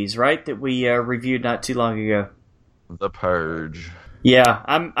of movies, right? That we reviewed not too long ago. The Purge. Yeah,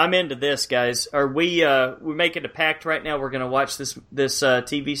 I'm into this, guys. Are we're making a pact right now? We're going to watch this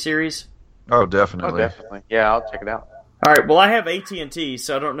TV series? Oh, definitely. Yeah, I'll check it out. All right, well, I have AT&T,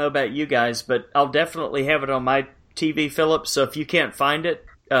 so I don't know about you guys, but I'll definitely have it on my TV, Philip, so if you can't find it,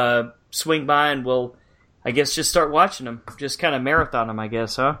 swing by and we'll, I guess, just start watching them. Just kind of marathon them, I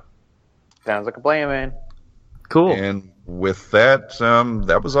guess, huh? Sounds like a plan, man. Cool. And with that,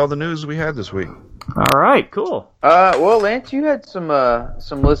 that was all the news we had this week. All right, cool. Well, Lance, you had some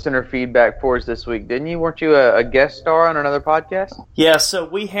listener feedback for us this week, didn't you? Weren't you a guest star on another podcast? Yeah, so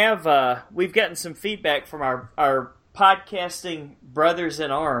we've gotten some feedback from our podcasting brothers in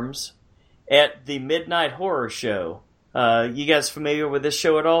arms at the Midnight Horror Show. You guys familiar with this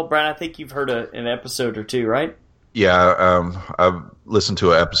show at all? Brian, I think you've heard an episode or two, right? Yeah, I've listened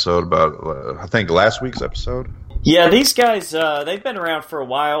to an episode about, I think, last week's episode. Yeah, these guys, they've been around for a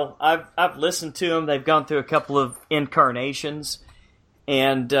while. I've listened to them. They've gone through a couple of incarnations.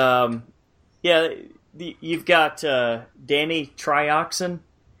 And, you've got Danny Trioxin.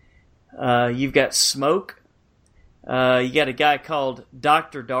 You've got Smoke. You got a guy called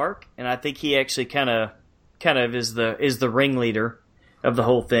Dr. Dark, and I think he actually kind of is the ringleader of the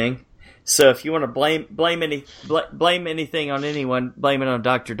whole thing. So if you want to blame anything on anyone, blame it on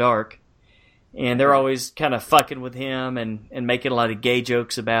Dr. Dark. And they're always kind of fucking with him and making a lot of gay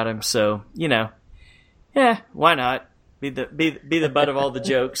jokes about him. So, why not? Be the butt of all the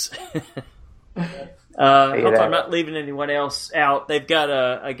jokes. Hope I'm not leaving anyone else out. They've got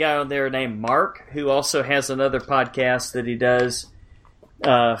a guy on there named Mark who also has another podcast that he does,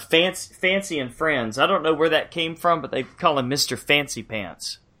 Fancy and Friends. I don't know where that came from, but they call him Mr. Fancy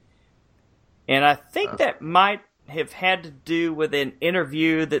Pants. And I think that might have had to do with an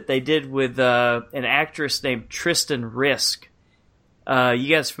interview that they did with an actress named Tristan Risk. You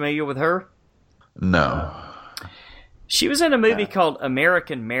guys familiar with her? No. She was in a movie called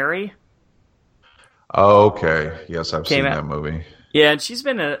American Mary. Oh, okay. Yes, I've seen that movie. Yeah, and she's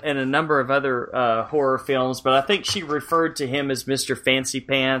been in a number of other horror films, but I think she referred to him as Mr. Fancy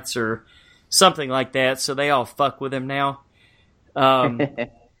Pants or something like that, so they all fuck with him now.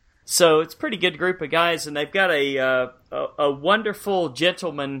 So it's a pretty good group of guys, and they've got a wonderful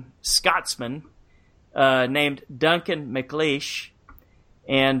gentleman Scotsman named Duncan McLeish,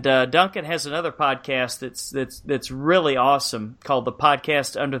 and Duncan has another podcast that's really awesome called the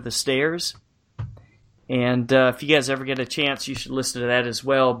Podcast Under the Stairs. And if you guys ever get a chance, you should listen to that as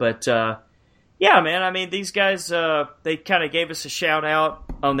well. But yeah, man, I mean, these guys they kind of gave us a shout out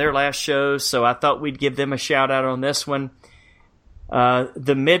on their last show, so I thought we'd give them a shout out on this one.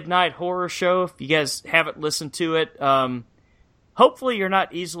 The Midnight Horror Show, if you guys haven't listened to it, hopefully you're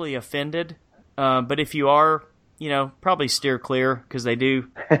not easily offended. But if you are, probably steer clear because they do.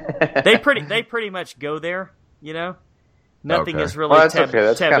 They pretty much go there. Nothing is really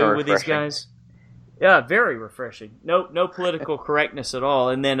taboo with these guys. Yeah, very refreshing. No political correctness at all.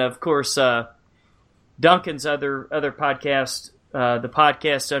 And then of course, Duncan's other podcast, the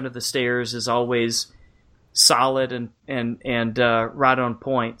podcast Under the Stairs, is always solid and right on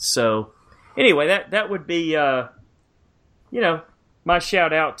point. So anyway, that would be my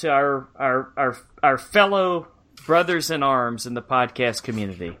shout out to our fellow brothers in arms in the podcast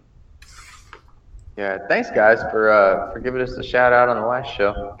community. Yeah, thanks guys for giving us a shout out on the last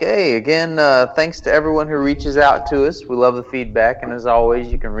show. Okay, again, thanks to everyone who reaches out to us. We love the feedback, and as always,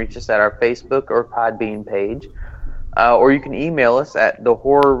 you can reach us at our Facebook or Podbean page, or you can email us at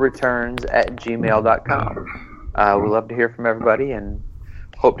thehorrorreturns@gmail.com. We love to hear from everybody, and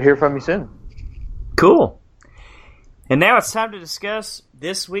hope to hear from you soon. Cool. And now it's time to discuss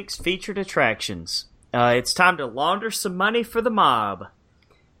this week's featured attractions. It's time to launder some money for the mob.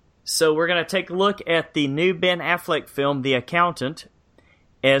 So we're going to take a look at the new Ben Affleck film, The Accountant,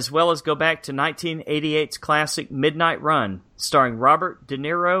 as well as go back to 1988's classic Midnight Run, starring Robert De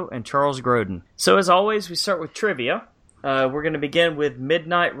Niro and Charles Grodin. So as always, we start with trivia. We're going to begin with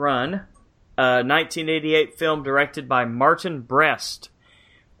Midnight Run, 1988 film directed by Martin Brest,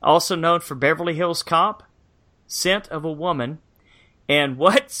 also known for Beverly Hills Cop, Scent of a Woman, and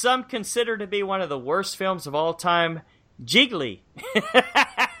what some consider to be one of the worst films of all time, Jiggly.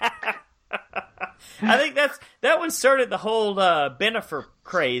 I think that one started the whole Bennifer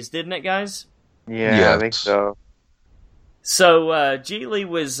craze, didn't it, guys? Yeah, I think so. So Jiggly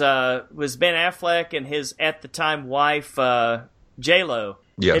was Ben Affleck and his at the time wife J-Lo.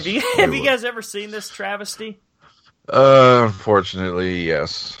 Yes. Have you guys ever seen this travesty? Unfortunately,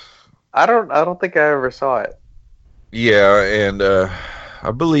 yes. I don't think I ever saw it. Yeah, and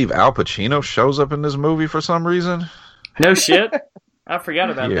I believe Al Pacino shows up in this movie for some reason. No shit. I forgot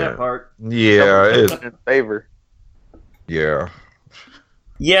about that part. Yeah, it's in favor. Yeah.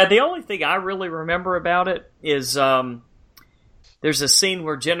 Yeah, the only thing I really remember about it is there's a scene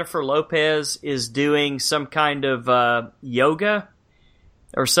where Jennifer Lopez is doing some kind of yoga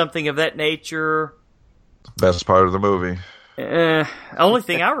or something of that nature. Best part of the movie. Only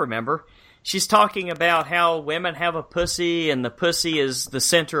thing I remember. She's talking about how women have a pussy and the pussy is the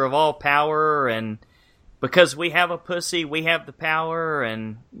center of all power, and because we have a pussy, we have the power.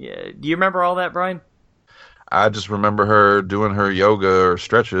 And do you remember all that, Brian? I just remember her doing her yoga or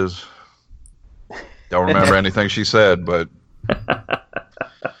stretches. Don't remember anything she said, but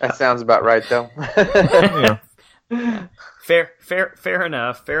that sounds about right, though. Yeah. Fair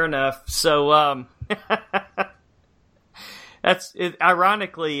enough. So, that's it.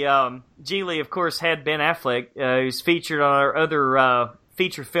 Ironically, Geely, of course, had Ben Affleck, who's featured on our other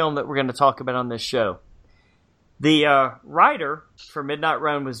feature film that we're going to talk about on this show. The writer for Midnight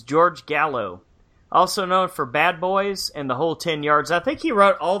Run was George Gallo, also known for Bad Boys and The Whole 10 Yards. I think he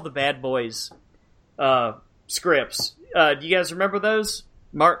wrote all the Bad Boys scripts. Do you guys remember those?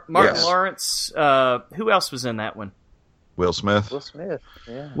 Martin Lawrence. Who else was in that one? Will Smith.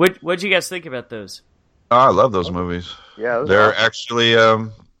 Yeah. What'd you guys think about those? Oh, I love those movies. Yeah, they're awesome. Actually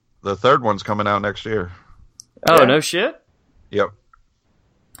the third one's coming out next year. Oh, yeah. No shit? Yep.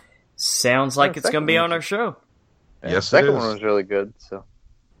 Sounds like it's going to be on our show. Yeah, Yes, the second it is. one was really good. So.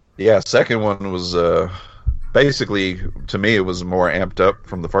 Yeah, second one was basically, to me, it was more amped up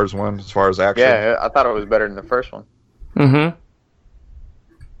from the first one as far as action. Yeah, I thought it was better than the first one. Mm-hmm.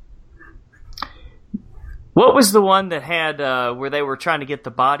 What was the one that had where they were trying to get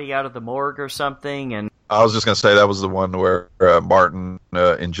the body out of the morgue or something? And I was just going to say that was the one where Martin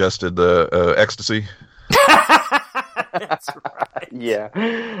ingested the ecstasy. That's right.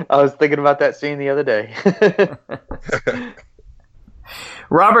 Yeah, I was thinking about that scene the other day.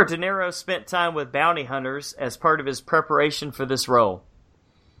 Robert De Niro spent time with bounty hunters as part of his preparation for this role.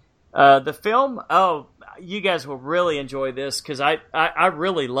 The film, you guys will really enjoy this because I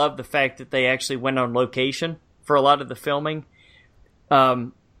really love the fact that they actually went on location for a lot of the filming.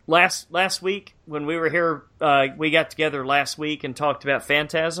 Last week when we were here, we got together last week and talked about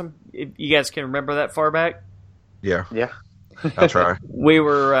Phantasm. You guys can remember that far back? Yeah. Yeah. I'll try. We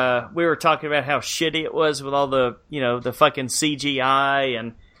were talking about how shitty it was with all the the fucking CGI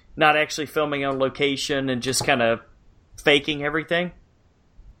and not actually filming on location and just kind of faking everything.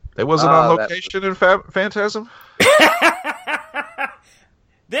 It wasn't on location in Phantasm?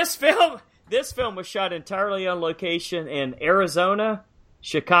 This film was shot entirely on location in Arizona,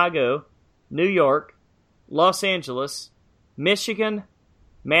 Chicago, New York, Los Angeles, Michigan,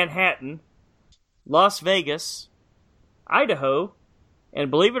 Manhattan, Las Vegas, Idaho, and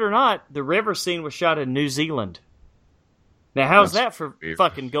believe it or not, the river scene was shot in New Zealand. Now, how's That's that for weird.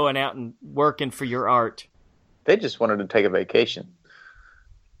 fucking going out and working for your art? They just wanted to take a vacation.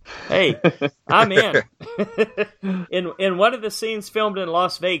 Hey, I'm in. In one of the scenes filmed in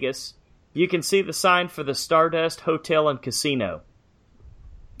Las Vegas, you can see the sign for the Stardust Hotel and Casino.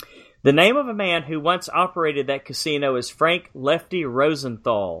 The name of a man who once operated that casino is Frank Lefty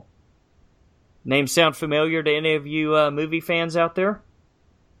Rosenthal. Name sound familiar to any of you movie fans out there?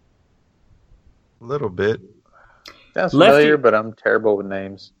 A little bit. Sounds Lefty- familiar, but I'm terrible with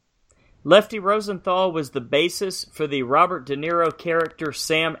names. Lefty Rosenthal was the basis for the Robert De Niro character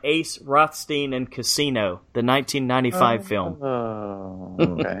Sam Ace Rothstein in Casino, the 1995 film. Oh,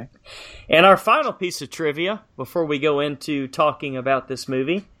 okay. And our final piece of trivia, before we go into talking about this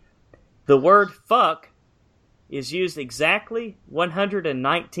movie, the word fuck is used exactly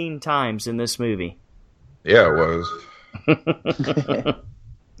 119 times in this movie. Yeah, it was. I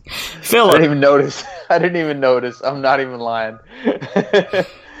Philip, didn't even notice. I didn't even notice. I'm not even lying.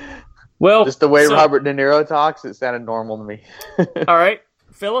 well, Just the way so- Robert De Niro talks, it sounded normal to me. all right,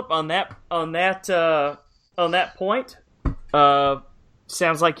 Philip, on that point,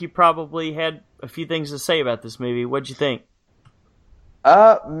 sounds like you probably had a few things to say about this movie. What'd you think?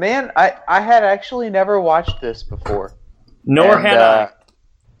 Man, I had actually never watched this before. Nor And, had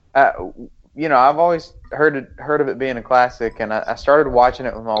I. You know, I've always heard of it being a classic, and I started watching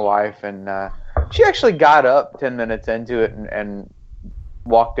it with my wife, and she actually got up 10 minutes into it and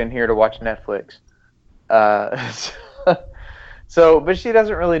walked in here to watch Netflix. But she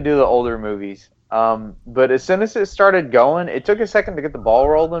doesn't really do the older movies. But as soon as it started going, it took a second to get the ball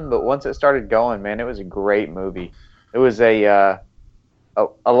rolling, but once it started going, man, it was a great movie. It was a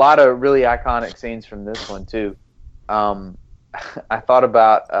lot of really iconic scenes from this one too. I thought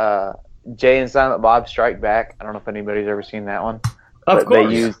about Jay and Silent Bob Strike Back. I don't know if anybody's ever seen that one. Of But course.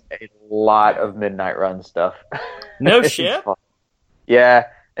 they used a lot of Midnight Run stuff. No It's shit. fun. Yeah,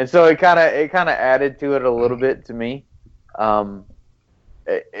 and so it kind of added to it a little bit to me.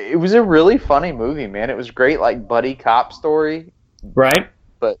 It was a really funny movie, man. It was great, like buddy cop story, Right?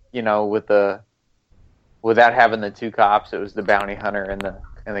 but you know, without having the two cops, it was the bounty hunter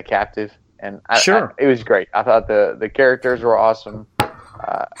and the captive, and Sure. it was great. I thought the characters were awesome.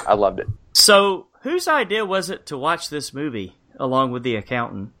 I loved it. So, whose idea was it to watch this movie along with the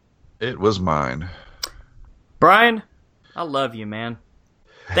accountant? It was mine. Brian, I love you, man.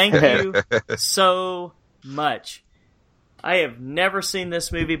 Thank you so much. I have never seen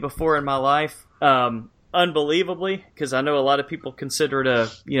this movie before in my life. Unbelievably, because I know a lot of people consider it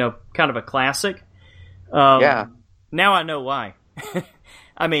kind of a classic. Yeah. Now I know why.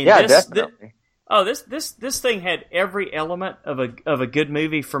 I mean, Yeah, this definitely. this thing had every element of a good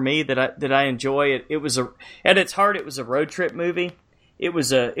movie for me that I enjoy. It was at its heart, it was a road trip movie. It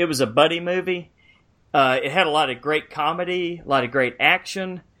was a buddy movie. It had a lot of great comedy, a lot of great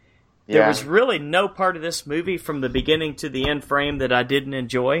action. There was really no part of this movie from the beginning to the end frame that I didn't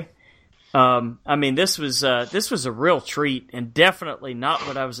enjoy. I mean, this was a real treat and definitely not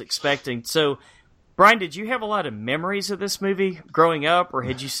what I was expecting. So, Brian, did you have a lot of memories of this movie growing up, or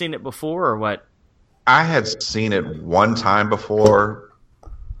had you seen it before, or what? I had seen it one time before,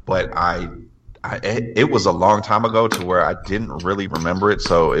 but it was a long time ago to where I didn't really remember it.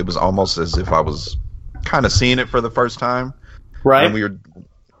 So it was almost as if I was kind of seeing it for the first time. Right.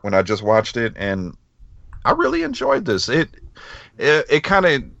 When I just watched it, and I really enjoyed this. It kind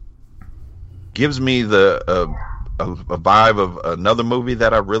of gives me a vibe of another movie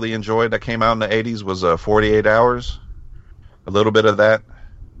that I really enjoyed that came out in the 80s was 48 Hours. A little bit of that.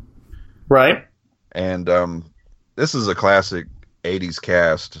 Right. And this is a classic 80s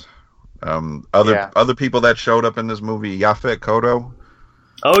cast. Other people that showed up in this movie, Yaphet Kotto.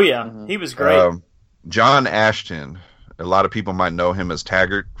 Oh, yeah. He was great. John Ashton. A lot of people might know him as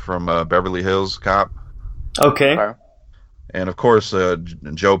Taggart from Beverly Hills Cop. Okay. And, of course,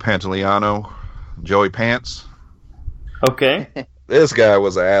 Joe Pantoliano, Joey Pants. Okay. This guy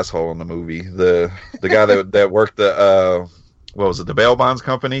was an asshole in the movie. The guy that worked the bail bonds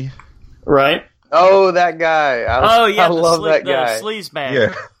company. Right. Oh, that guy. I love that guy. The sleaze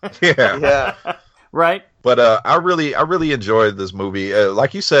bag. Yeah. Yeah. Right. But I really enjoyed this movie.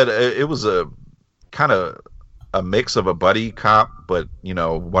 Like you said, it was a kind of a mix of a buddy cop, but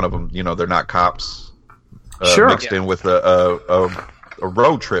one of them, they're not cops. Sure. Mixed in with a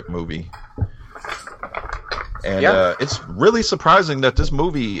road trip movie. And it's really surprising that this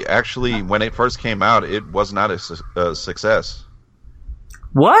movie actually, when it first came out, it was not a success.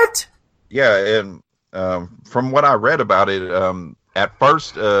 What? Yeah, and from what I read about it, at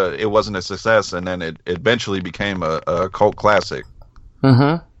first it wasn't a success, and then it eventually became a cult classic.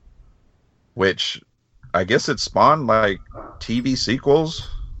 Mm-hmm. Which I guess it spawned like TV sequels.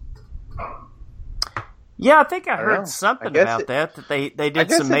 Yeah, I think I don't heard know. something I guess about it- that they I did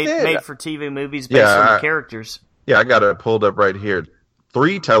guess some it did. made for TV movies based Yeah, on the characters. Yeah, I got it pulled up right here.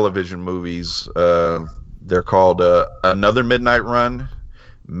 3 television movies. They're called Another Midnight Run,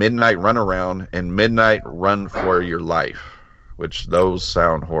 Midnight Runaround, and Midnight Run for Your Life, which those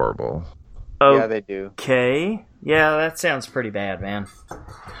sound horrible. Yeah, they do. Okay. Yeah, that sounds pretty bad, man.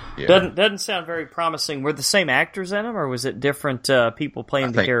 Yeah. Doesn't sound very promising. Were the same actors in them, or was it different people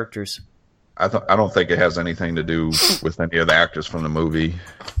playing the characters? I don't think it has anything to do with any of the actors from the movie.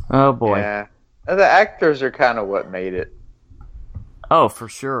 Oh boy. Yeah. The actors are kind of what made it. Oh, for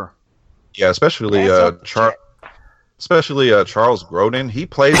sure. Yeah, especially That's Charles Grodin. He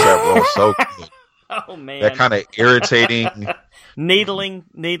plays that role so good. Oh man. That kind of irritating. needling,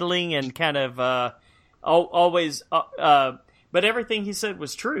 and kind of always. But everything he said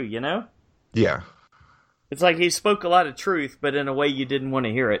was true. You know. Yeah. It's like he spoke a lot of truth, but in a way you didn't want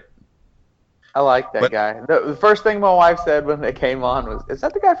to hear it. I like that guy. The first thing my wife said when they came on was, "Is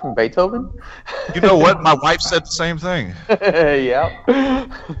that the guy from Beethoven?" You know what? My wife said the same thing. Yeah.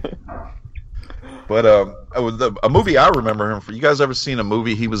 But a movie I remember him for. You guys ever seen a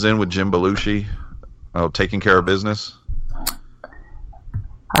movie he was in with Jim Belushi? Oh, Taking Care of Business.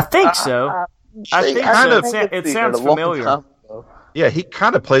 I think so. I think so. It sounds familiar. Yeah, he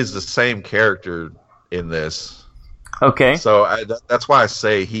kind of plays the same character in this. Okay. So that's why I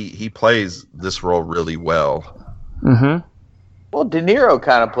say he plays this role really well. Mm-hmm. Well, De Niro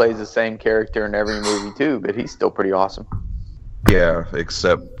kind of plays the same character in every movie too, but he's still pretty awesome. Yeah,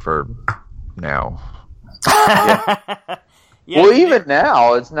 except for now. Yeah, Well, even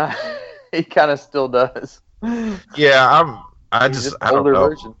now, it's not. He kind of still does. Yeah, I He's just an I don't older know.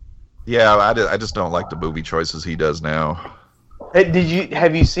 version. Yeah, I just don't like the movie choices he does now. Hey,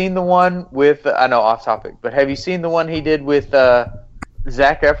 have you seen the one with? I know off topic, but have you seen the one he did with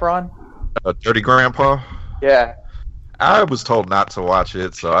Zac Efron? Dirty Grandpa. Yeah, I was told not to watch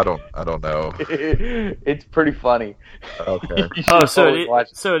it, so I don't know. it's pretty funny. Okay. You should Oh, totally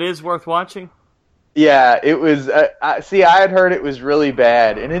watch it. so it is worth watching? Yeah, it was. I had heard it was really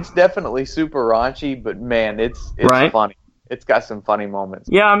bad, and it's definitely super raunchy. But man, it's Right. funny. It's got some funny moments.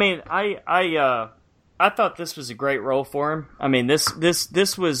 Yeah, I mean, I thought this was a great role for him. I mean, this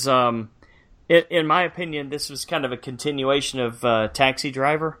was, in my opinion, this was kind of a continuation of Taxi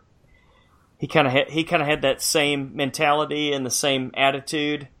Driver. He kind of had that same mentality and the same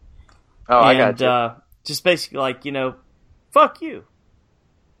attitude. Oh, I got you. Just basically like, fuck you.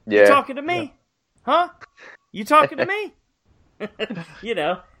 Yeah. You talking to me? Huh? You talking to me?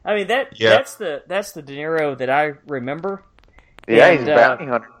 I mean that's the De Niro that I remember. Yeah, And, he's a bounty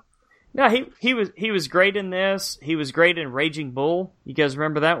hunter. No, he was great in this. He was great in Raging Bull. You guys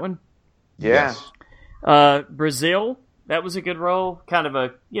remember that one? Yeah. Brazil, that was a good role. Kind of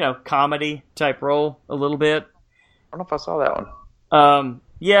a comedy type role a little bit. I don't know if I saw that one.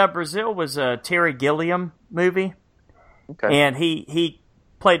 Yeah, Brazil was a Terry Gilliam movie, Okay. and he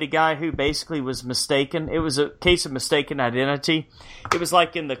played a guy who basically was mistaken. It was a case of mistaken identity. It was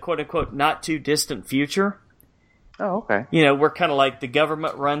like in the quote unquote not too distant future. Oh, okay. Where kind of like the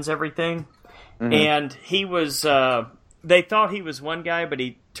government runs everything. Mm-hmm. And he was, they thought he was one guy, but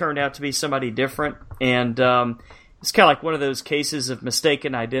he turned out to be somebody different. And it's kind of like one of those cases of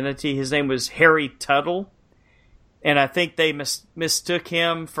mistaken identity. His name was Harry Tuttle. And I think they mistook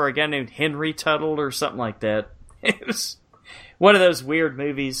him for a guy named Henry Tuttle or something like that. It was one of those weird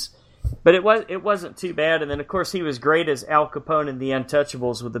movies. But it wasn't too bad. And then, of course, he was great as Al Capone in The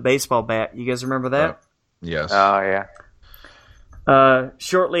Untouchables with the baseball bat. You guys remember that? Yes. Oh, yeah.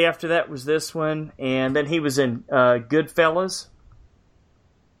 Shortly after that was this one, and then he was in Goodfellas.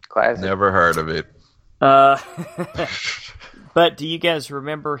 Classic. Never heard of it. But do you guys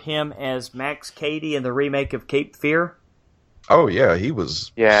remember him as Max Cady in the remake of Cape Fear? Oh yeah, he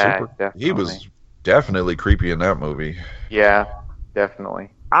was. Yeah, He was definitely creepy in that movie. Yeah,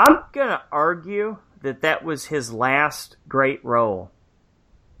 definitely. I'm gonna argue that was his last great role.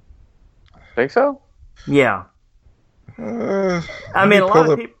 Think so? Yeah. I mean, a lot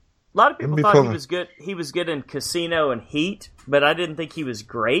of people thought he was good. He was good in Casino and Heat, but I didn't think he was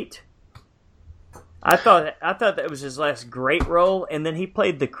great. I thought that was his last great role, and then he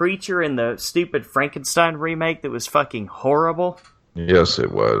played the creature in the stupid Frankenstein remake that was fucking horrible. Yes,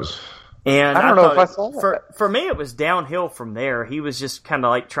 it was. And I don't know if I saw that. For me, it was downhill from there. He was just kind of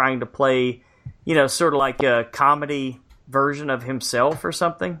like trying to play, sort of like a comedy version of himself or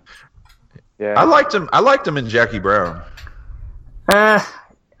something. Yeah. I liked him in Jackie Brown. I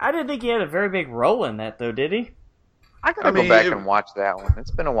didn't think he had a very big role in that, though, did he? I gotta go back and watch that one.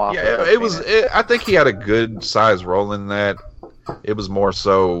 It's been a while. Yeah, it was. I think he had a good size role in that. It was more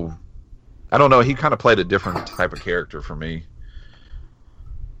so. I don't know. He kind of played a different type of character for me.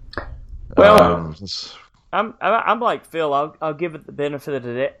 Well, I'm like Phil. I'll give it the benefit of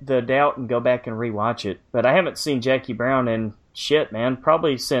the doubt and go back and rewatch it. But I haven't seen Jackie Brown in shit, man.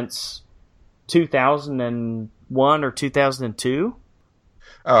 Probably since 2001 or 2002.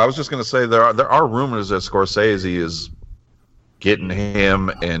 I was just going to say there are rumors that Scorsese is getting him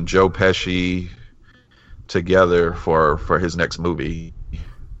and Joe Pesci together for his next movie.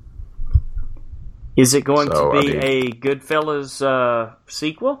 Is it going to be a Goodfellas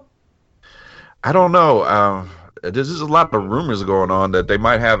sequel? I don't know. There's a lot of rumors going on that they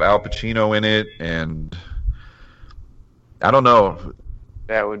might have Al Pacino in it, and I don't know.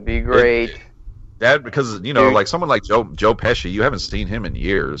 That would be great. Because like someone like Joe Pesci, you haven't seen him in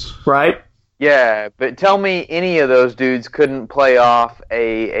years, right? Yeah, but tell me any of those dudes couldn't play off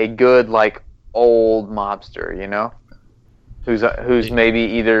a good like old mobster, who's maybe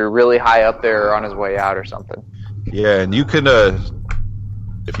either really high up there or on his way out or something. Yeah, and you can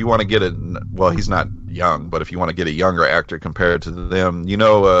if you want to get he's not young, but if you want to get a younger actor compared to them,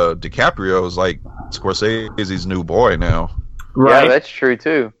 DiCaprio is like Scorsese's new boy now. Right. Yeah, that's true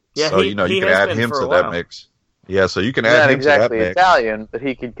too. Yeah, so you can add him to that mix. Yeah, so you can add him to that mix. Not exactly Italian, but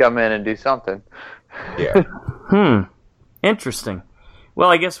he could come in and do something. Yeah. Interesting. Well,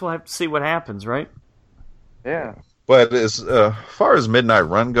 I guess we'll have to see what happens, right? Yeah. But as far as Midnight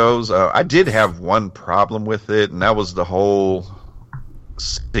Run goes, I did have one problem with it, and that was the whole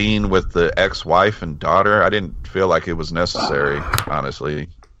scene with the ex-wife and daughter. I didn't feel like it was necessary, honestly.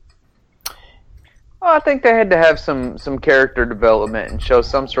 Well, I think they had to have some character development and show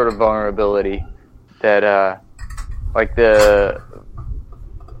some sort of vulnerability that, like the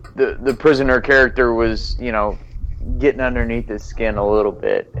prisoner character was, getting underneath his skin a little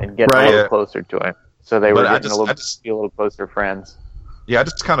bit and getting a little closer to him. So they were getting a little closer friends. Yeah, I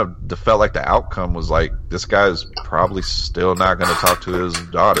just kind of felt like the outcome was like this guy's probably still not going to talk to his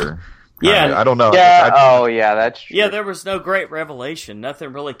daughter. Yeah, I don't know. Yeah, that's true. Yeah, there was no great revelation.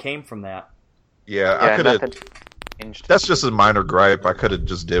 Nothing really came from that. Yeah, I could have. That's just a minor gripe. I could have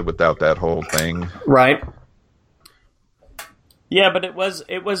just did without that whole thing. Right. Yeah, but it was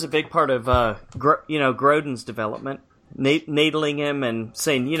a big part of Grodin's development, needling him and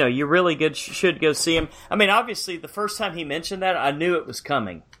saying, you're really good, should go see him. I mean, obviously, the first time he mentioned that, I knew it was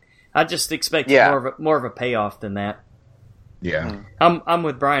coming. I just expected more of a payoff than that. Yeah, I'm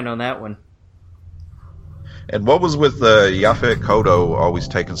with Brian on that one. And what was with Yaphet Kotto always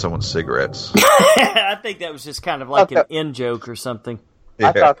taking someone's cigarettes? I think that was just kind of like an in joke or something. Yeah.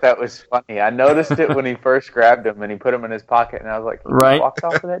 I thought that was funny. I noticed it when he first grabbed him and he put him in his pocket, and I was like, he walked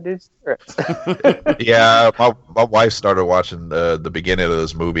off with that dude's cigarettes. Yeah, my wife started watching the beginning of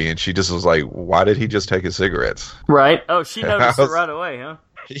this movie, and she just was like, why did he just take his cigarettes? Right. Oh, she noticed it right away, huh?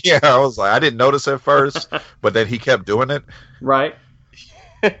 Yeah, I was like, I didn't notice at first, but then he kept doing it. Right.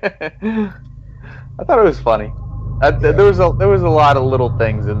 I thought it was funny. There was a lot of little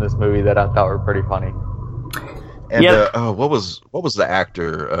things in this movie that I thought were pretty funny. And what was the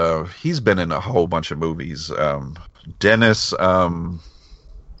actor? He's been in a whole bunch of movies. Dennis Farina,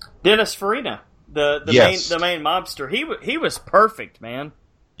 the main mobster. He was perfect, man.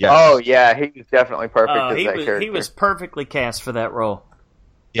 Yes. Oh yeah, he was definitely perfect as that character. He was perfectly cast for that role.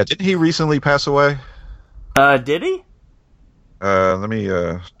 Yeah, didn't he recently pass away? Did he? Let me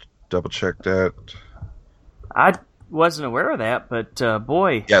double check that. I wasn't aware of that, but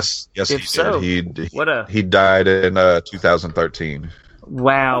boy, yes, if he so, did. He died in 2013.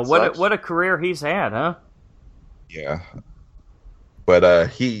 Wow, what a career he's had, huh? Yeah,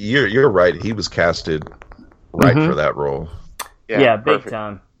 but you're right. He was casted right for that role. Yeah, big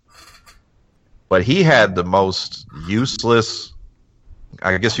time. But he had the most useless,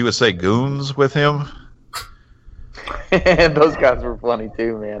 I guess you would say, goons with him. Those guys were funny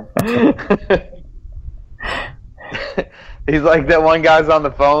too, man. He's like that one guy's on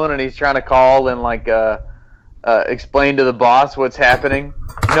the phone and he's trying to call and like explain to the boss what's happening,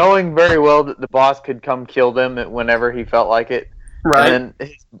 knowing very well that the boss could come kill them whenever he felt like it. Right. And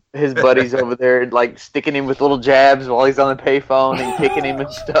his buddies over there like sticking him with little jabs while he's on the payphone and kicking him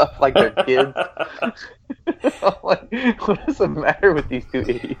and stuff like they're kids. I'm like, what is the matter with these two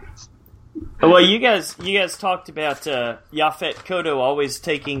idiots? Well, you guys talked about Yaphet Kotto always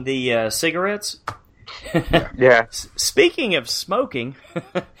taking the cigarettes. Yeah. Speaking of smoking,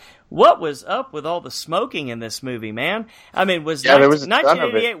 what was up with all the smoking in this movie, man? I mean,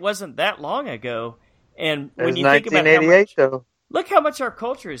 1988 wasn't that long ago, and when you think about how much, look how much our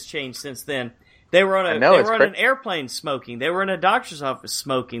culture has changed since then. They were on an airplane smoking. They were in a doctor's office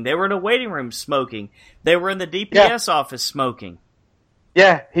smoking. They were in a waiting room smoking. They were in the DPS office smoking.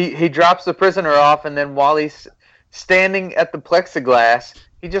 Yeah, he drops the prisoner off, and then while he's standing at the plexiglass,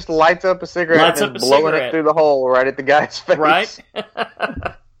 he just lights up a cigarette and is blowing it through the hole right at the guy's face. Right?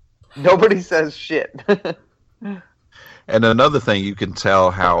 Nobody says shit. And another thing, you can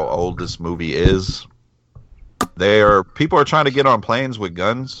tell how old this movie is. People are trying to get on planes with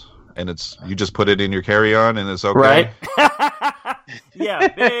guns, and you just put it in your carry-on, and it's okay. Right?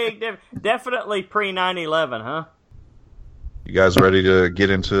 Yeah, definitely pre 9/11, huh? You guys ready to get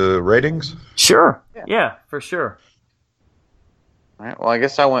into ratings? Sure. Yeah, for sure. All right, well, I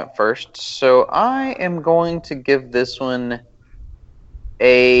guess I went first. So I am going to give this one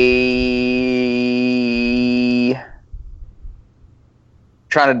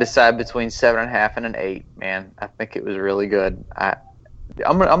trying to decide between 7.5 and an 8. Man, I think it was really good. I'm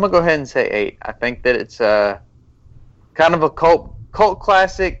gonna go ahead and say 8. I think that it's kind of a cult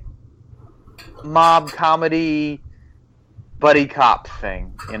classic mob comedy buddy cop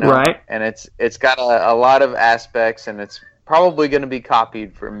thing, Right? And it's got a lot of aspects, and it's probably going to be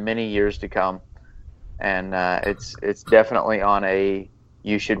copied for many years to come. And it's definitely on a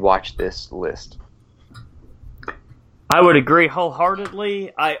you should watch this list. I would agree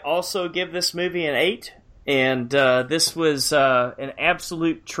wholeheartedly. I also give this movie an 8, and this was an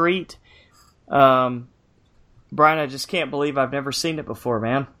absolute treat. Brian, I just can't believe I've never seen it before,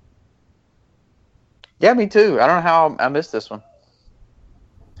 man. Yeah, me too. I don't know how I missed this one.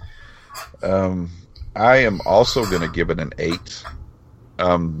 I am also going to give it an 8.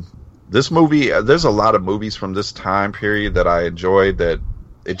 This movie, there's a lot of movies from this time period that I enjoyed that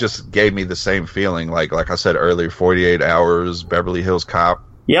it just gave me the same feeling. Like I said earlier, 48 Hours, Beverly Hills Cop.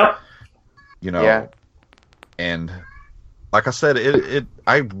 Yep. Yeah. And like I said, it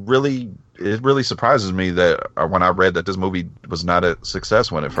really surprises me that when I read that this movie was not a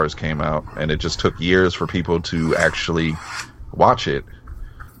success when it first came out, and it just took years for people to actually watch it.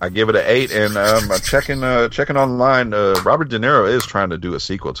 I give it an 8, and I'm checking online. Robert De Niro is trying to do a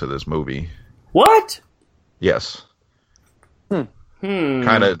sequel to this movie. What? Yes.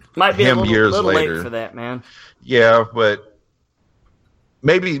 Kind of might be him a little, years little later. late for that, man. Yeah, but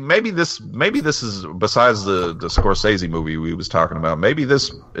maybe this is, besides the Scorsese movie we was talking about, maybe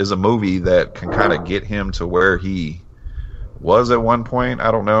this is a movie that can kind of get him to where he was at one point.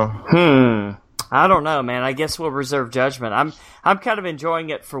 I don't know. I don't know, man. I guess we'll reserve judgment. I'm kind of enjoying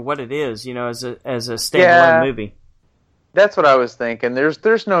it for what it is, as a standalone movie. That's what I was thinking.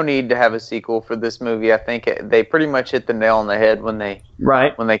 There's no need to have a sequel for this movie. I think they pretty much hit the nail on the head when they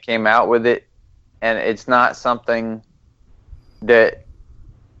came out with it, and it's not something that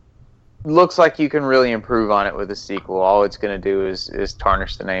looks like you can really improve on it with a sequel. All it's going to do is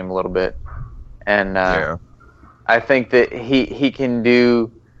tarnish the name a little bit, and I think that he can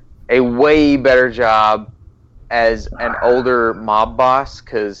do a way better job as an older mob boss,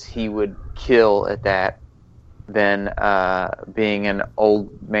 because he would kill at that, than being an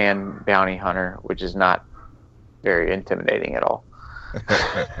old man bounty hunter, which is not very intimidating at all.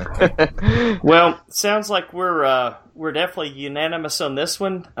 Well, sounds like we're definitely unanimous on this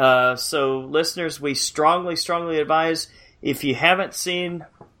one. So, listeners, we strongly advise, if you haven't seen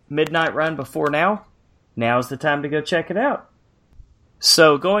Midnight Run before now's the time to go check it out.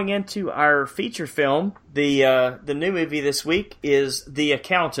 So, going into our feature film, the new movie this week is The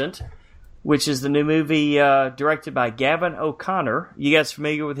Accountant, which is the new movie directed by Gavin O'Connor. You guys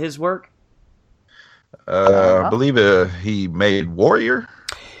familiar with his work? I believe he made Warrior.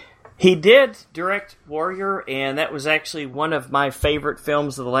 He did direct Warrior, and that was actually one of my favorite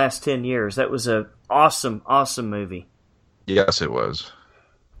films of the last 10 years. That was an awesome movie. Yes, it was.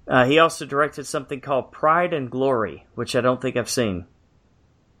 He also directed something called Pride and Glory, which I don't think I've seen.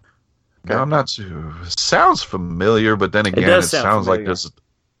 No, I'm not too. Sounds familiar, but then again, it sounds like this.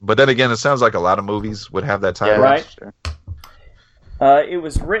 But then again, it sounds like a lot of movies would have that title. Yeah, right. It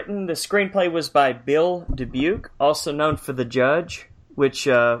was written. The screenplay was by Bill Dubuque, also known for The Judge, which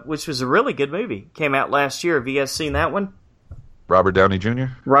was a really good movie. Came out last year. Have you guys seen that one? Robert Downey Jr.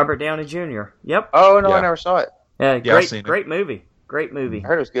 Robert Downey Jr. Yep. Oh no, I never saw it. Great movie. Great movie. I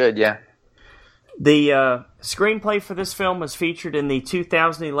heard it was good. Yeah. The screenplay for this film was featured in the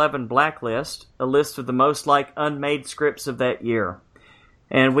 2011 Blacklist, a list of the most unmade scripts of that year.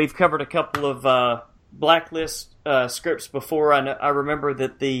 And we've covered a couple of Blacklist scripts before. I remember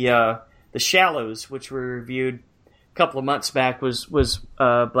that the Shallows, which we reviewed a couple of months back, was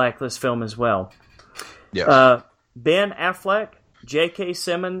a Blacklist film as well. Yes. Ben Affleck, J.K.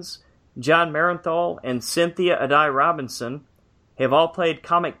 Simmons, John Marenthal, and Cynthia Addai Robinson have all played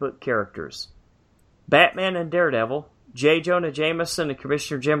comic book characters. Batman and Daredevil, J. Jonah Jameson and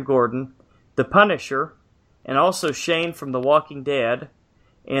Commissioner Jim Gordon, The Punisher, and also Shane from The Walking Dead,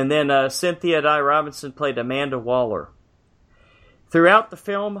 and then Cynthia Dye Robinson played Amanda Waller. Throughout the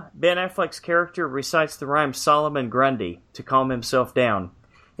film, Ben Affleck's character recites the rhyme Solomon Grundy to calm himself down.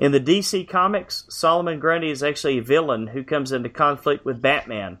 In the DC Comics, Solomon Grundy is actually a villain who comes into conflict with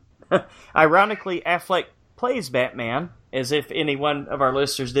Batman. Ironically, Affleck plays Batman, as if any one of our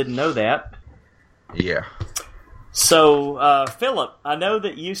listeners didn't know that. Yeah. So, Philip, I know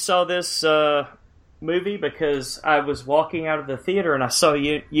that you saw this movie because I was walking out of the theater and I saw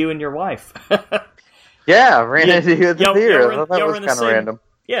you and your wife. Yeah, I ran into you at the theater. I thought that was kind of random.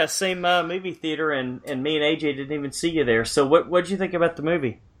 Yeah, same movie theater, and me and AJ didn't even see you there. So what did you think about the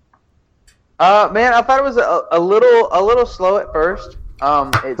movie? Man, I thought it was a little slow at first.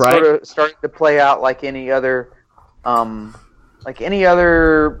 It sort of started to play out like any other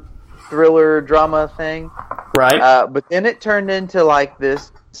thriller drama thing. Right. But then it turned into like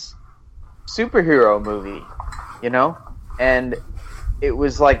this superhero movie, and it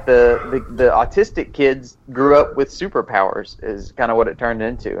was like the autistic kids grew up with superpowers is kind of what it turned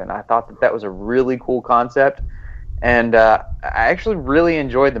into, and I thought that was a really cool concept, and I actually really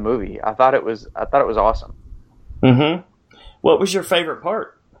enjoyed the movie. I thought it was awesome. Mm-hmm. What was your favorite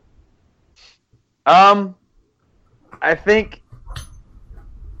part? I think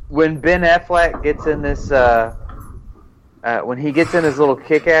when Ben Affleck gets in this, when he gets in his little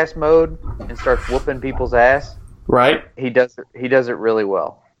kick-ass mode and starts whooping people's ass. Right. He does it really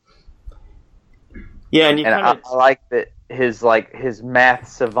well. Yeah, and I like that his math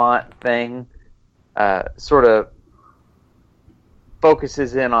savant thing sort of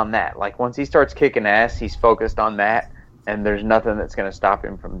focuses in on that. Like once he starts kicking ass, he's focused on that, and there's nothing that's going to stop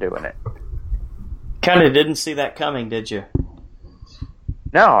him from doing it. Kind of didn't see that coming, did you?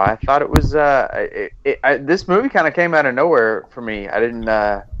 No, I thought it was this movie kind of came out of nowhere for me. I'd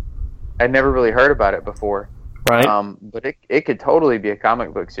never really heard about it before. Right. But it could totally be a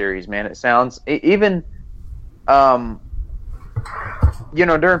comic book series, man. It sounds even, during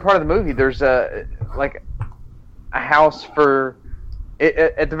part of the movie, there's a house for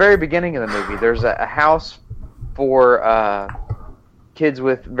at the very beginning of the movie. There's a house for kids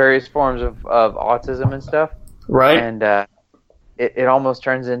with various forms of autism and stuff. Right. And it almost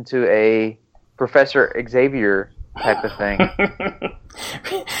turns into a Professor Xavier type of thing.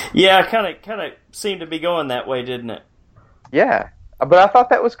 Yeah, kind of seemed to be going that way, didn't it? Yeah, but I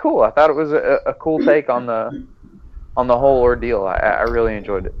thought that was cool. I thought it was a cool take on the whole ordeal. I really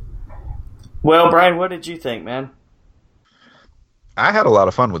enjoyed it. Well, Brian, what did you think, man? I had a lot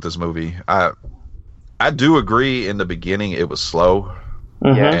of fun with this movie. I do agree. In the beginning, it was slow,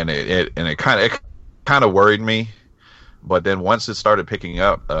 Mm-hmm. and it kind of worried me. But then once it started picking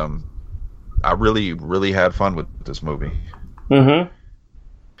up, I really, really had fun with this movie. Mm-hmm.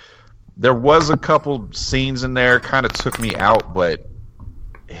 There was a couple scenes in there kind of took me out, but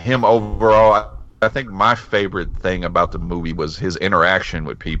him overall, I think my favorite thing about the movie was his interaction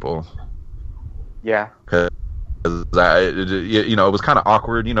with people. Yeah. Because it was kind of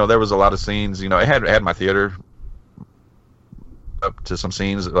awkward. There was a lot of scenes. It had my theater up to some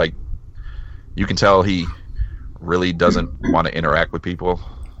scenes. Like, you can tell he really doesn't want to interact with people.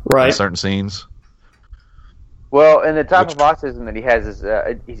 Right. In certain scenes. Well, and the type of autism that he has is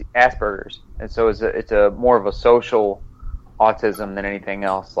he's Asperger's, and so it's a more of a social autism than anything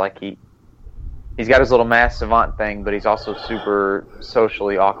else. Like he's got his little math savant thing, but he's also super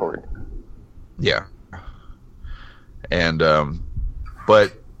socially awkward. Yeah. And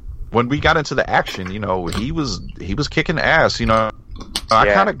but when we got into the action, he was kicking ass. I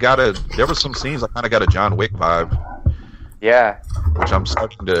kind of there was some scenes I kind of got a John Wick vibe. Yeah, which I'm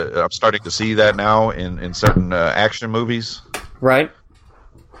starting to see that now in certain action movies. Right.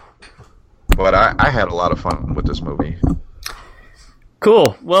 But I had a lot of fun with this movie.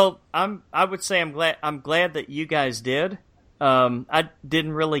 Cool. Well, I would say I'm glad that you guys did. I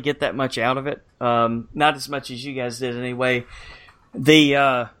didn't really get that much out of it. Not as much as you guys did anyway.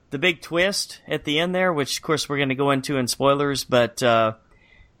 The big twist at the end there, which of course we're going to go into in spoilers, but of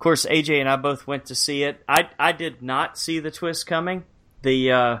course AJ and I both went to see it. I did not see the twist coming.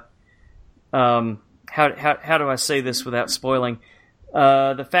 The how do I say this without spoiling?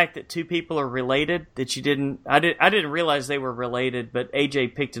 The fact that two people are related that you didn't I didn't realize they were related, but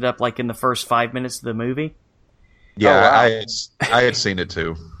AJ picked it up like in the first 5 minutes of the movie. Yeah, oh, wow. I had seen it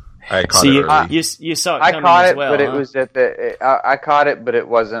too. I caught it early. You saw it I coming caught as it, well, but huh? it was I caught it, but it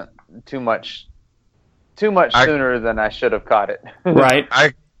wasn't too much sooner than I should have caught it. Right.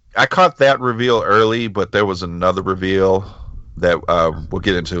 I caught that reveal early, but there was another reveal that we'll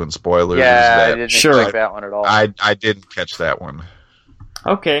get into in spoilers. Yeah, that I didn't expect that one at all. I didn't catch that one.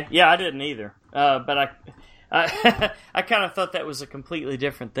 Okay, yeah, I didn't either. But I kind of thought that was a completely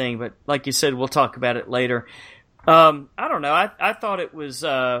different thing. But like you said, we'll talk about it later. I don't know. I thought it was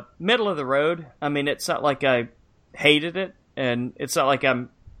middle of the road. I mean, it's not like I hated it, and it's not like I'm,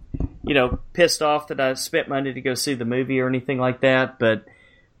 pissed off that I spent money to go see the movie or anything like that. But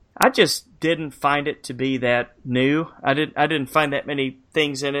I just didn't find it to be that new. I didn't find that many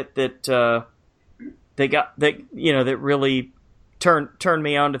things in it that that really turned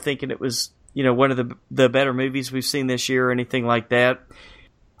me on to thinking it was one of the better movies we've seen this year or anything like that.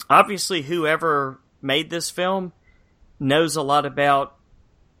 Obviously, whoever made this film knows a lot about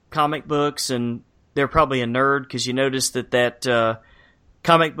comic books, and they're probably a nerd because you notice that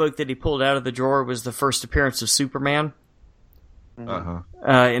comic book that he pulled out of the drawer was the first appearance of Superman in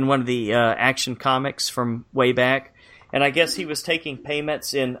one of the Action Comics from way back. And I guess he was taking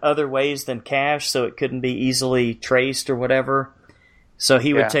payments in other ways than cash, so it couldn't be easily traced or whatever. So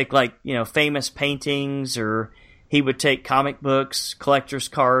he would take famous paintings, or he would take comic books, collector's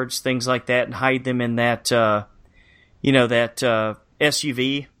cards, things like that, and hide them in that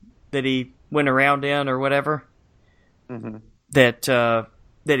SUV that he went around in or whatever. Mm-hmm. That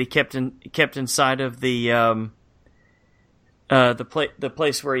he kept inside of the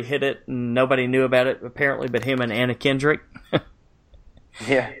place where he hid it, and nobody knew about it apparently, but him and Anna Kendrick.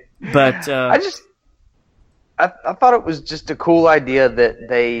 Yeah, but I thought it was just a cool idea that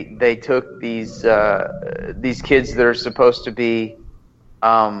they took these kids that are supposed to be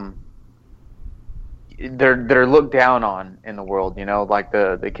they're looked down on in the world, like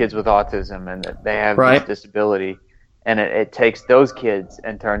the kids with autism, and that they have this disability, and it takes those kids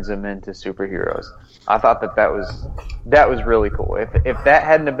and turns them into superheroes. I thought that was really cool. If that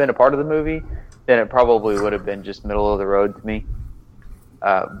hadn't have been a part of the movie, then it probably would have been just middle of the road to me.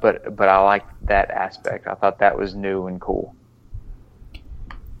 But I liked that aspect. I thought that was new and cool.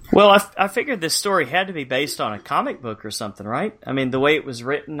 Well, I figured this story had to be based on a comic book or something, right? I mean, the way it was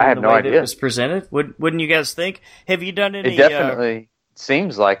written and the way that it was presented. Wouldn't you guys think? Have you done any... It definitely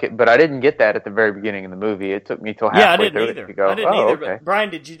seems like it, but I didn't get that at the very beginning of the movie. It took me till halfway through it to go, I didn't either. Okay. But Brian,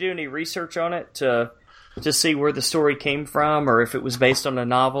 did you do any research on it to see where the story came from, or if it was based on a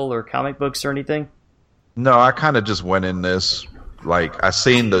novel or comic books or anything? No, I kind of just went in this... Like, I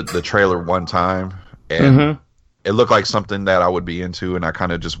seen the trailer one time, and it looked like something that I would be into, and I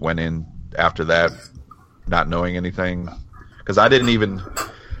kind of just went in after that, not knowing anything. Because I don't even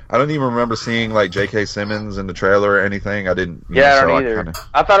remember seeing, like, J.K. Simmons in the trailer or anything. I didn't... I don't either.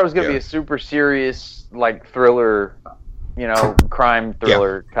 I thought it was going to be a super serious, like, thriller, crime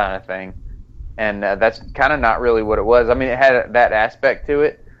thriller kind of thing. And that's kind of not really what it was. I mean, it had that aspect to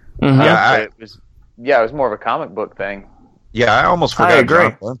it. But it was more of a comic book thing. Yeah, I almost forgot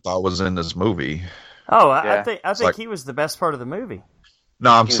John Bernthal was in this movie. Oh, I think he was the best part of the movie.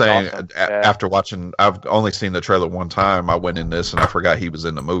 No, I'm saying awesome. After watching, I've only seen the trailer one time. I went in this and I forgot he was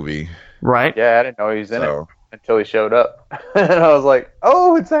in the movie. Right? Yeah, I didn't know he was in it until he showed up, and I was like,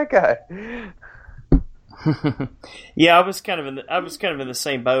 "Oh, it's that guy." Yeah, I was kind of in the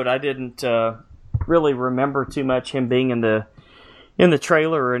same boat. I didn't really remember too much him being in the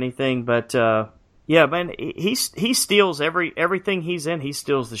trailer or anything, but. Yeah, man, he steals everything he's in. He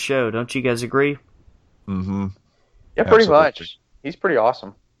steals the show. Don't you guys agree? Mm-hmm. Yeah, pretty much. He's pretty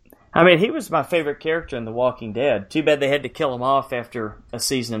awesome. I mean, he was my favorite character in The Walking Dead. Too bad they had to kill him off after a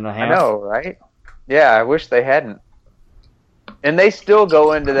season and a half. I know, right? Yeah, I wish they hadn't. And they still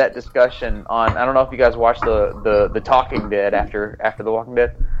go into that discussion on. I don't know if you guys watched the Talking Dead after The Walking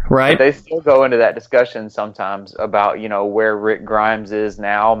Dead. Right. But they still go into that discussion sometimes about where Rick Grimes is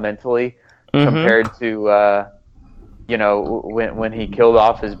now mentally. Compared to, when he killed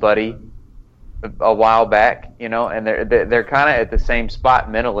off his buddy a while back, and they're kind of at the same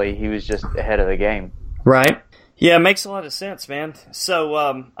spot mentally. He was just ahead of the game. Right. Yeah, it makes a lot of sense, man.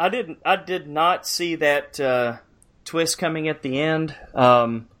 So I did not see that twist coming at the end.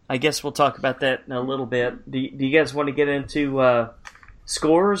 I guess we'll talk about that in a little bit. Do you guys want to get into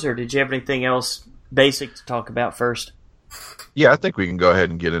scores, or did you have anything else basic to talk about first? Yeah, I think we can go ahead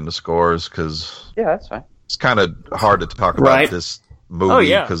and get into scores because that's fine. It's kind of hard to talk about this movie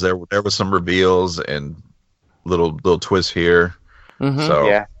because there was some reveals and little twists here. Mm-hmm. So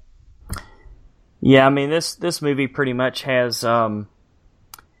yeah. I mean this movie pretty much has has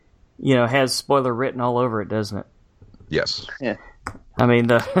spoiler written all over it, doesn't it? Yes. Yeah. I mean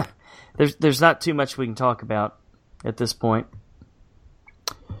there's not too much we can talk about at this point.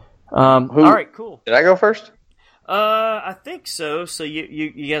 All right, cool. Did I go first? I think so. So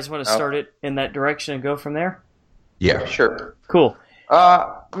you guys want to start it in that direction and go from there? Yeah. Sure. Cool.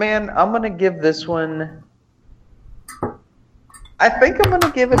 Man, I'm gonna give this one. I think I'm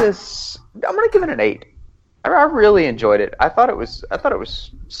gonna give it an 8. I really enjoyed it. I thought it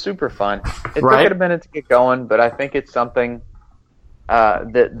was super fun. It took it a minute to get going, but I think it's something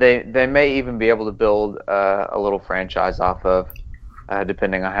that they may even be able to build a little franchise off of,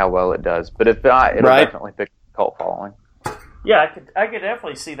 depending on how well it does. But if not, it'll definitely pick a cult following. Yeah, I could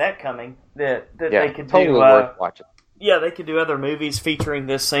definitely see that coming. That they could totally do. Worth watching. Yeah, they could do other movies featuring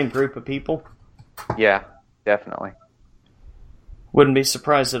this same group of people. Yeah, definitely. Wouldn't be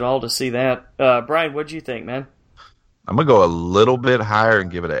surprised at all to see that. Brian, what'd you think, man? I'm going to go a little bit higher and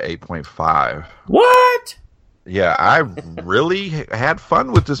give it an 8.5. What? Yeah, I really had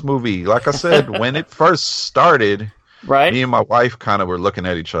fun with this movie. Like I said, when it first started, me and my wife kind of were looking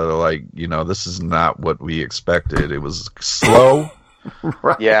at each other like, this is not what we expected. It was slow.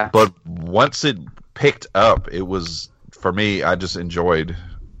 Yeah. But once it picked up, it was, for me, I just enjoyed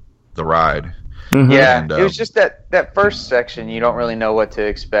the ride. Mm-hmm. Yeah, and, it was just that first section, you don't really know what to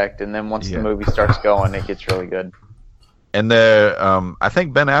expect, and then once the movie starts going, it gets really good. And I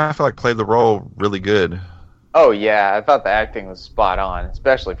think Ben Affleck played the role really good. Oh, yeah, I thought the acting was spot on,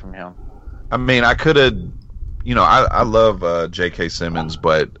 especially from him. I mean, I could have, I love J.K. Simmons,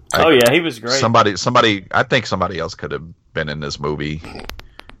 but... he was great. I think somebody else could have been in this movie.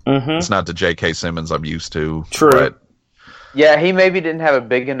 Mm-hmm. It's not the J.K. Simmons I'm used to. True. But, yeah, he maybe didn't have a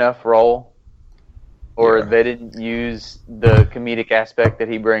big enough role. Or they didn't use the comedic aspect that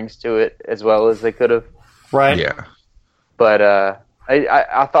he brings to it as well as they could have. Right. Yeah. But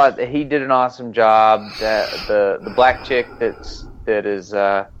I thought that he did an awesome job. That the black chick that is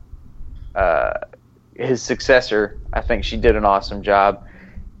his successor, I think she did an awesome job.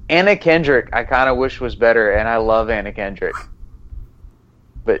 Anna Kendrick, I kind of wish was better, and I love Anna Kendrick.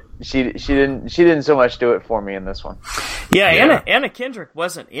 But she didn't so much do it for me in this one. Yeah, Anna Kendrick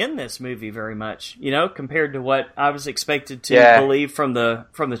wasn't in this movie very much, compared to what I was expected to believe from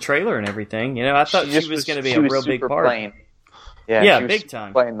the trailer and everything. I thought she was going to be a real big part. Plain. Yeah, she was big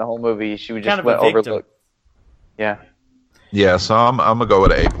time. Playing the whole movie, she was kind just of a victim. overlooked. Yeah. Yeah, so I'm gonna go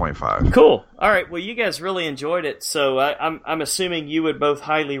with an 8.5. Cool. All right. Well, you guys really enjoyed it, so I'm assuming you would both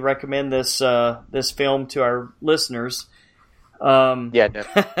highly recommend this film to our listeners. Yeah,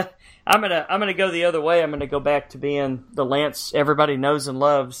 definitely. I'm gonna go the other way. I'm gonna go back to being the Lance everybody knows and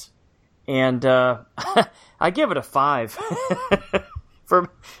loves, and I give it a 5.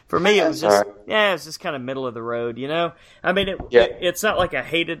 For me, it was just it's just kind of middle of the road, I mean, it's not like I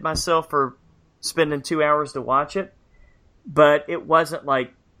hated myself for spending 2 hours to watch it, but it wasn't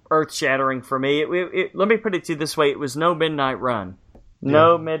like earth shattering for me. Let me put it to you this way: it was no midnight run,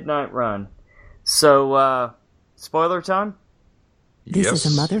 midnight run. So, spoiler time. This is a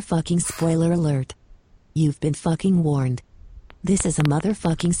motherfucking spoiler alert. You've been fucking warned. This is a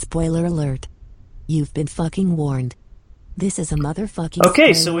motherfucking spoiler alert. You've been fucking warned. This is a motherfucking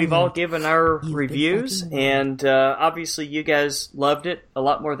Okay, so we've all given our reviews, and obviously you guys loved it a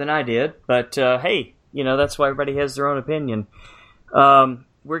lot more than I did, but hey, that's why everybody has their own opinion.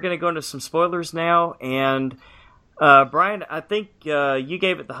 We're going to go into some spoilers now, and Brian, I think you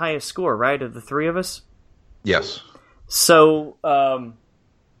gave it the highest score, right, of the three of us? Yes. So,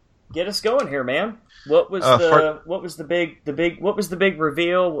 get us going here, man. What was the big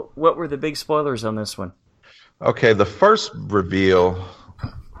reveal? What were the big spoilers on this one? Okay, the first reveal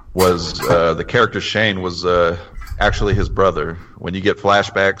was the character Shane was actually his brother. When you get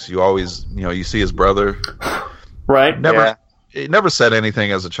flashbacks, you always you see his brother. Right. He never said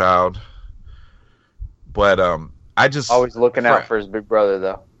anything as a child, but I just always looking out for his big brother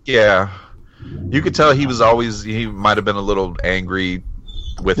though. Yeah. You could tell he might have been a little angry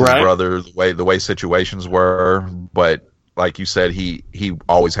with his brother, the way situations were, but like you said, he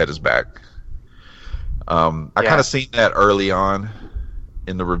always had his back. I kind of seen that early on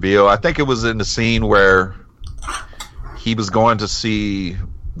in the reveal. I think it was in the scene where he was going to see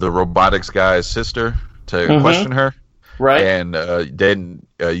the robotics guy's sister to question her. Right. And then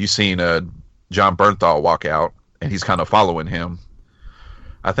you seen John Bernthal walk out, and he's kind of following him.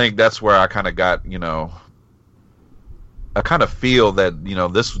 I think that's where I kind of got, I kind of feel that,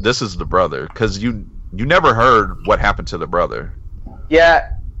 this is the brother, because you never heard what happened to the brother.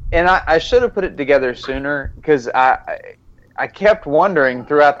 Yeah, and I should have put it together sooner, because I kept wondering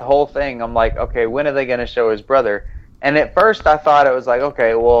throughout the whole thing. I'm like, okay, when are they going to show his brother? And at first I thought it was like,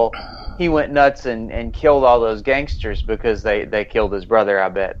 okay, well, he went nuts and killed all those gangsters because they killed his brother, I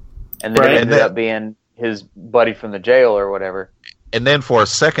bet. And then it ended up being his buddy from the jail or whatever. And then for a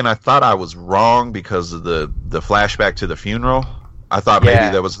second, I thought I was wrong because of the flashback to the funeral. I thought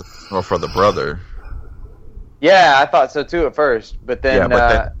maybe that was the funeral for the brother. Yeah, I thought so too at first, but then,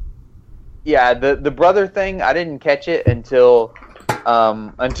 the brother thing, I didn't catch it until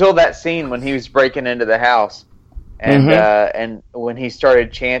that scene when he was breaking into the house, and when he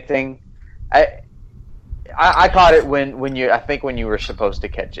started chanting, I caught it when you were supposed to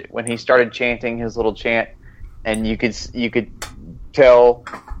catch it when he started chanting his little chant, and you could tell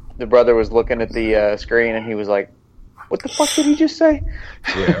the brother was looking at the screen and he was like, "What the fuck did he just say?"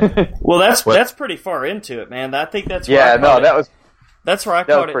 Yeah. Well, that's pretty far into it, man. I think that's where that's where I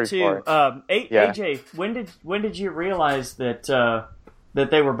caught it too. AJ, when did you realize that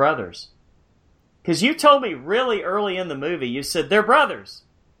they were brothers? Because you told me really early in the movie, you said they're brothers,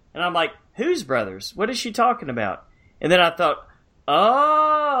 and I'm like, whose brothers? What is she talking about? And then I thought,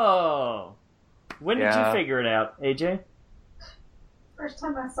 oh, when did you figure it out, AJ? First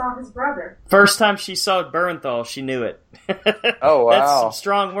time I saw his brother. First time she saw Bernthal, she knew it. Oh, wow. That's some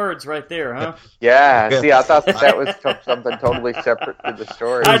strong words right there, huh? Yeah, see, I thought that was something totally separate to the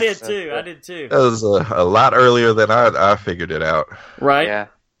story. I did too. That was a lot earlier than I figured it out. Right? Yeah.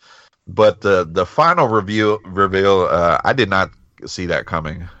 But the final reveal, I did not see that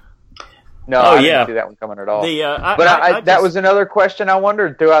coming. No, I didn't see that one coming at all. That was another question I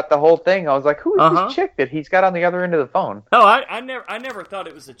wondered throughout the whole thing. I was like, who is this chick that he's got on the other end of the phone? Oh, I never thought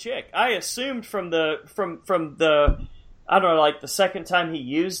it was a chick. I assumed from the I don't know, like the second time he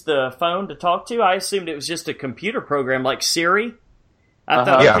used the phone to talk to, I assumed it was just a computer program like Siri. I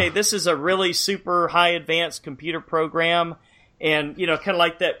thought, okay, this is a really super high advanced computer program, and kind of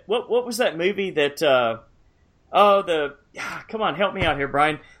like that. What was that movie that? Come on, help me out here,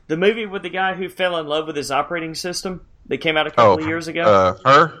 Brian. The movie with the guy who fell in love with his operating system that came out a couple of years ago.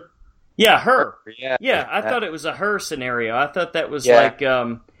 Her? Yeah, Her. Yeah, I thought it was a Her scenario. I thought that was like,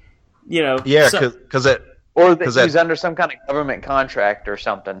 Yeah, because he's under some kind of government contract or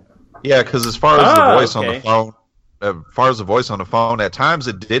something. Yeah, because as far as the voice on the phone, at times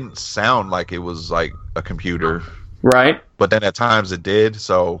it didn't sound like it was like a computer. Right. But then at times it did,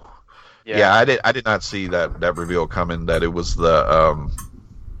 so... Yeah, I did not see that reveal coming. That it was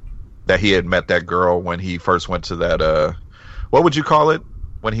that he had met that girl when he first went to that. What would you call it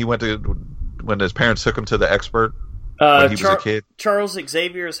when his parents took him to the expert when he was a kid? Charles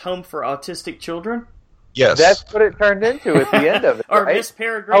Xavier's Home for Autistic Children. Yes, that's what it turned into at the end of it. Or right? Miss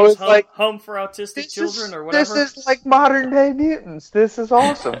Peregrine's Home for Autistic Children, or whatever. This is like modern day mutants. This is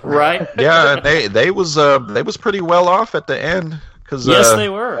awesome, right? Yeah, and they was pretty well off at the end because yes, they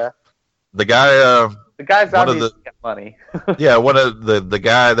were. Yeah. The guy's obviously got money. Yeah, one of the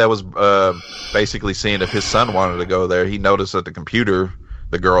guy that was basically seeing if his son wanted to go there, he noticed that the computer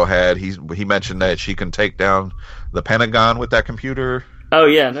the girl had, he mentioned that she can take down the Pentagon with that computer. Oh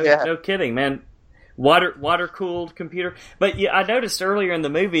yeah, no kidding, man. Water cooled computer. But yeah, I noticed earlier in the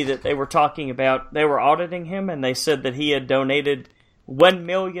movie that they were auditing him, and they said that he had donated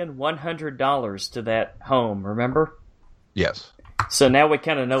 $1,100,000 to that home. Remember? Yes. So now we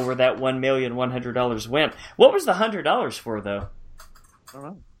kind of know where that $1,100,000 went. What was the $100 for, though? I don't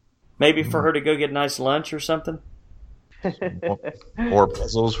know. Maybe for her to go get a nice lunch or something? Or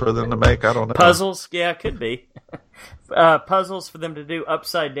puzzles for them to make? I don't know. Puzzles? Yeah, could be. Puzzles for them to do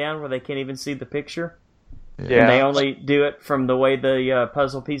upside down where they can't even see the picture. Yeah. And they only do it from the way the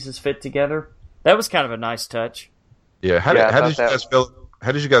puzzle pieces fit together. That was kind of a nice touch. Yeah. How did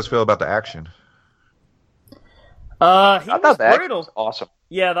you guys feel about the action? I thought the action was awesome.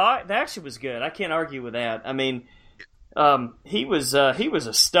 Yeah, the action was good. I can't argue with that. I mean, he was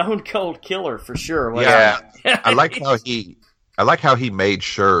a stone cold killer for sure. Yeah, I like how he made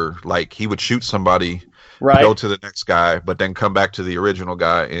sure, like, he would shoot somebody, go to the next guy, but then come back to the original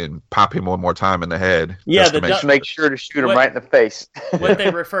guy and pop him one more time in the head. Yeah, to make sure to shoot him right in the face. What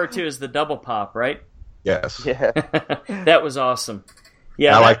they refer to as the double pop, right? Yes. Yeah, that was awesome.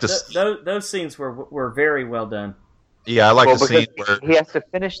 Yeah, I those scenes were very well done. Yeah, I like the scene where he has to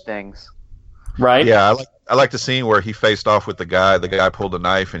finish things. Right. Yeah, I like the scene where he faced off with the guy. The guy pulled a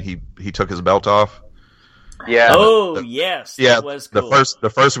knife and he took his belt off. Yeah. Oh, yes. Yeah. That was cool. The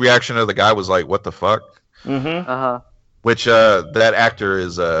first reaction of the guy was like, "What the fuck?" Mm-hmm. Which that actor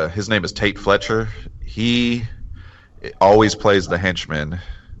is his name is Tate Fletcher. He always plays the henchman,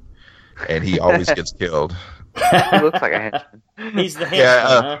 and he always gets killed. He looks like a henchman. He's the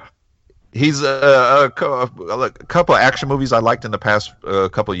henchman. He's a couple of action movies I liked in the past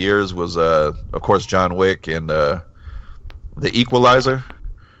couple of years was of course John Wick and The Equalizer.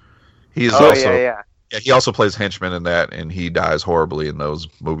 He's he also plays henchman in that, and he dies horribly in those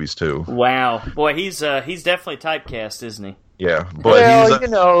movies too. Wow, boy, he's definitely typecast, isn't he? Yeah, but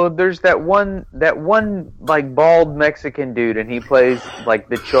well, there's that one like bald Mexican dude, and he plays like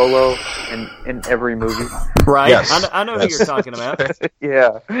the cholo in every movie. Right. Yes. I know who you're talking about.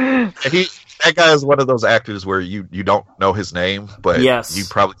 Yeah. That guy is one of those actors where you don't know his name, but Yes. you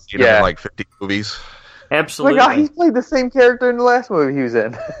probably seen him in like 50 movies. Absolutely. Like, he's played the same character in the last movie he was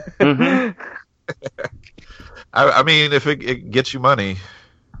in. Mm-hmm. I mean, if it gets you money,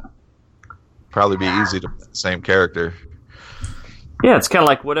 probably be easy to play the same character. Yeah, it's kind of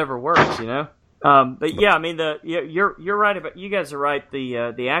like whatever works, But yeah, I mean, you're right about. You guys are right.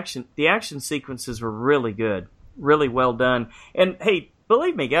 The action sequences were really good, really well done. And hey,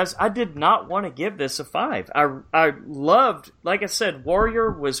 believe me, guys, I did not want to give this a 5. I loved, like I said,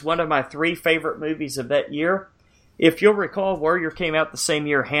 Warrior was one of my 3 favorite movies of that year. If you'll recall, Warrior came out the same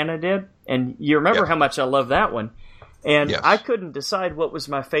year Hannah did, and you remember how much I love that one. And I couldn't decide what was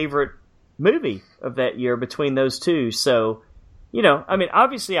my favorite movie of that year between those two. So, I mean,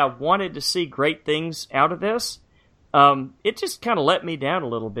 obviously I wanted to see great things out of this. It just kind of let me down a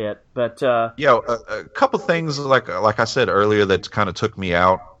little bit, but a couple things like I said earlier that kind of took me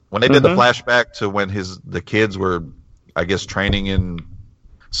out when they did the flashback to when the kids were, I guess, training in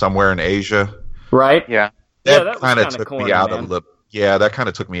somewhere in Asia. Right. Yeah. That kind of took me out a little. Yeah, that kind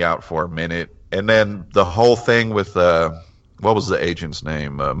of took me out for a minute, and then the whole thing with what was the agent's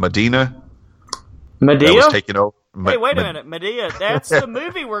name? Medea. That was taking over. Hey, wait a minute, Medea. That's the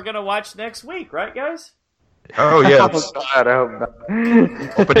movie we're gonna watch next week, right, guys? Oh yeah, God, I hope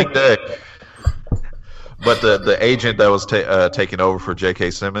not. Opening day. But the agent that was taking over for J.K.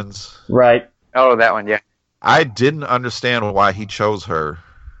 Simmons, right? Oh, that one, yeah. I didn't understand why he chose her.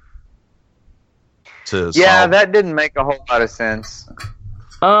 That didn't make a whole lot of sense.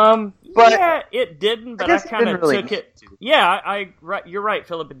 But yeah, it didn't. But I kind of took it. Yeah, you're right,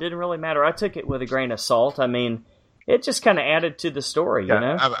 Philip. It didn't really matter. I took it with a grain of salt. I mean, it just kind of added to the story,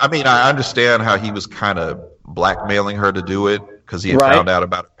 I mean, I understand how he was kind of blackmailing her to do it because he had found out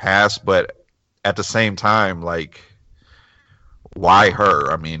about it past, but at the same time, like, why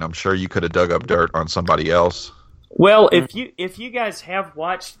her? I mean, I'm sure you could have dug up dirt on somebody else. Well, if you guys have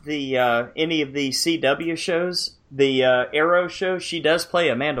watched the any of the CW shows, the Arrow show, she does play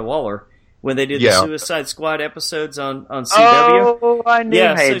Amanda Waller when they do the Suicide Squad episodes on CW. Oh, I knew.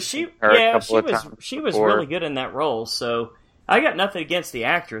 Yeah, so she was really good in that role. So I got nothing against the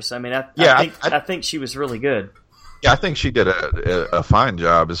actress. I mean, I think she was really good. Yeah, I think she did a fine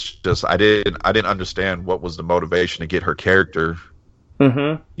job. It's just I didn't understand what was the motivation to get her character.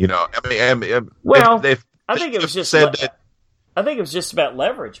 Mm-hmm. I mean, well. I think it was just. I think it was just about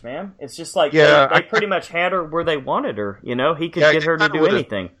leverage, man. It's just like they pretty much had her where they wanted her. He could get her to do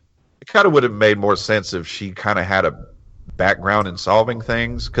anything. It kind of would have made more sense if she kind of had a background in solving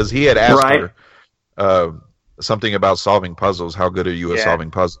things, because he had asked her something about solving puzzles. How good are you at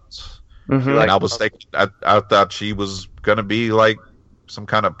solving puzzles? Mm-hmm. And I was thinking, I thought she was gonna be like some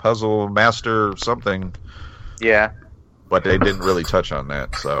kind of puzzle master or something. Yeah. But they didn't really touch on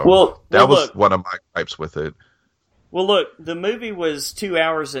that, so that was one of my gripes with it. Well, look, the movie was 2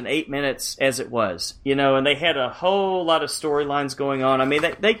 hours and 8 minutes as it was, and they had a whole lot of storylines going on. I mean,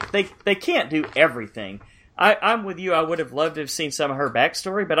 they can't do everything. I'm with you. I would have loved to have seen some of her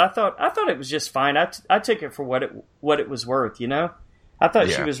backstory, but I thought it was just fine. I took it for what it was worth. I thought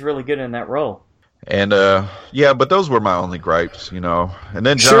she was really good in that role. And but those were my only gripes, And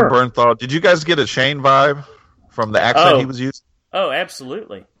then John Bernthal. Did you guys get a Shane vibe from the accent he was using? Oh,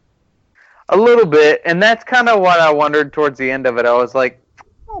 absolutely. A little bit, and that's kind of what I wondered towards the end of it. I was like, I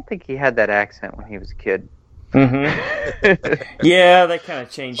don't think he had that accent when he was a kid. Mm-hmm. Yeah, they kind of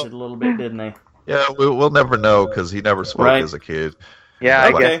changed it a little bit, didn't they? Yeah, we'll never know because he never spoke as a kid. Yeah,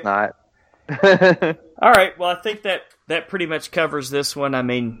 I guess not. All right, well, I think that pretty much covers this one. I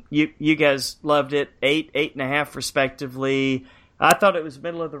mean, you guys loved it, 8, 8.5 respectively. I thought it was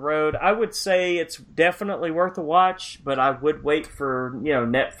middle of the road. I would say it's definitely worth a watch, but I would wait for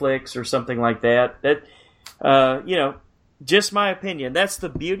Netflix or something like that. That just my opinion. That's the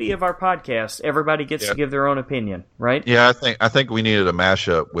beauty of our podcast. Everybody gets to give their own opinion, right? Yeah, I think we needed a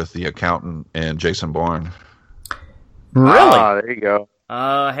mashup with The Accountant and Jason Bourne. Really? Ah, there you go.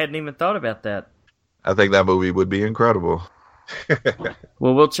 I hadn't even thought about that. I think that movie would be incredible.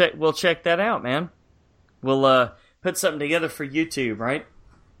 Well, we'll check that out, man. We'll put something together for YouTube, right?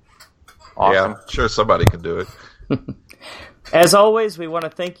 Awesome. Yeah, I'm sure somebody can do it. As always, we want to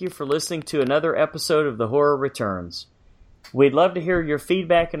thank you for listening to another episode of The Horror Returns. We'd love to hear your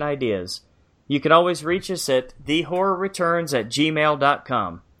feedback and ideas. You can always reach us at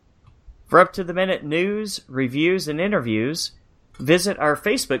thehorrorreturns@gmail.com. For up-to-the-minute news, reviews, and interviews, visit our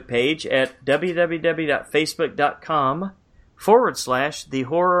Facebook page at www.facebook.com/ Facebook.com/The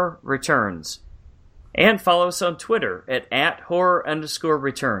Horror Returns. And follow us on Twitter at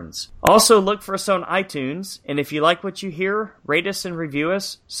 @horror_returns. Also, look for us on iTunes, and if you like what you hear, rate us and review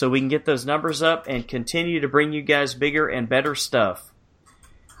us so we can get those numbers up and continue to bring you guys bigger and better stuff.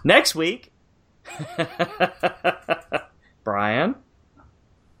 Next week, Brian?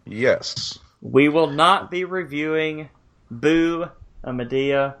 Yes. We will not be reviewing Boo! A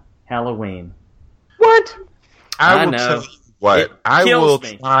Medea Halloween. What? I will know. tell you what. It I kills will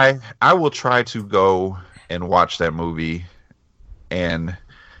me. try. I will try to go and watch that movie, and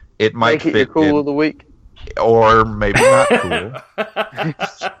it might Make it fit your cool in, of the week. or maybe not cool.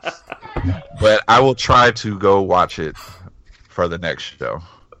 But I will try to go watch it for the next show.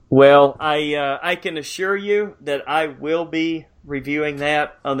 Well, I can assure you that I will be reviewing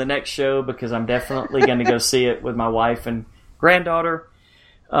that on the next show because I'm definitely going to go see it with my wife and granddaughter.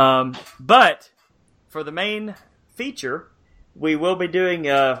 But for the main feature, we will be doing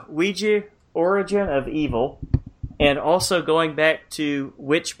Ouija, Origin of Evil, and also going back to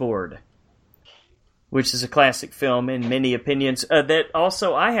Witchboard, which is a classic film in many opinions that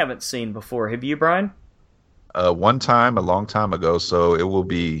also I haven't seen before. Have you, Brian? One time, a long time ago, so it will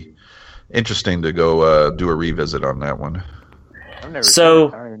be interesting to go do a revisit on that one. I've never So-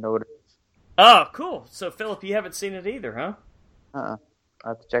 seen it. I don't even know what it is. Oh, cool. So, Philip, you haven't seen it either, huh? I'll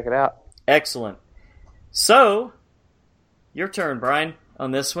have to check it out. Excellent. So, your turn, Brian,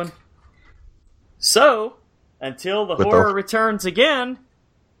 on this one. So, until the With horror the- returns again,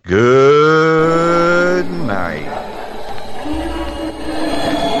 Good night.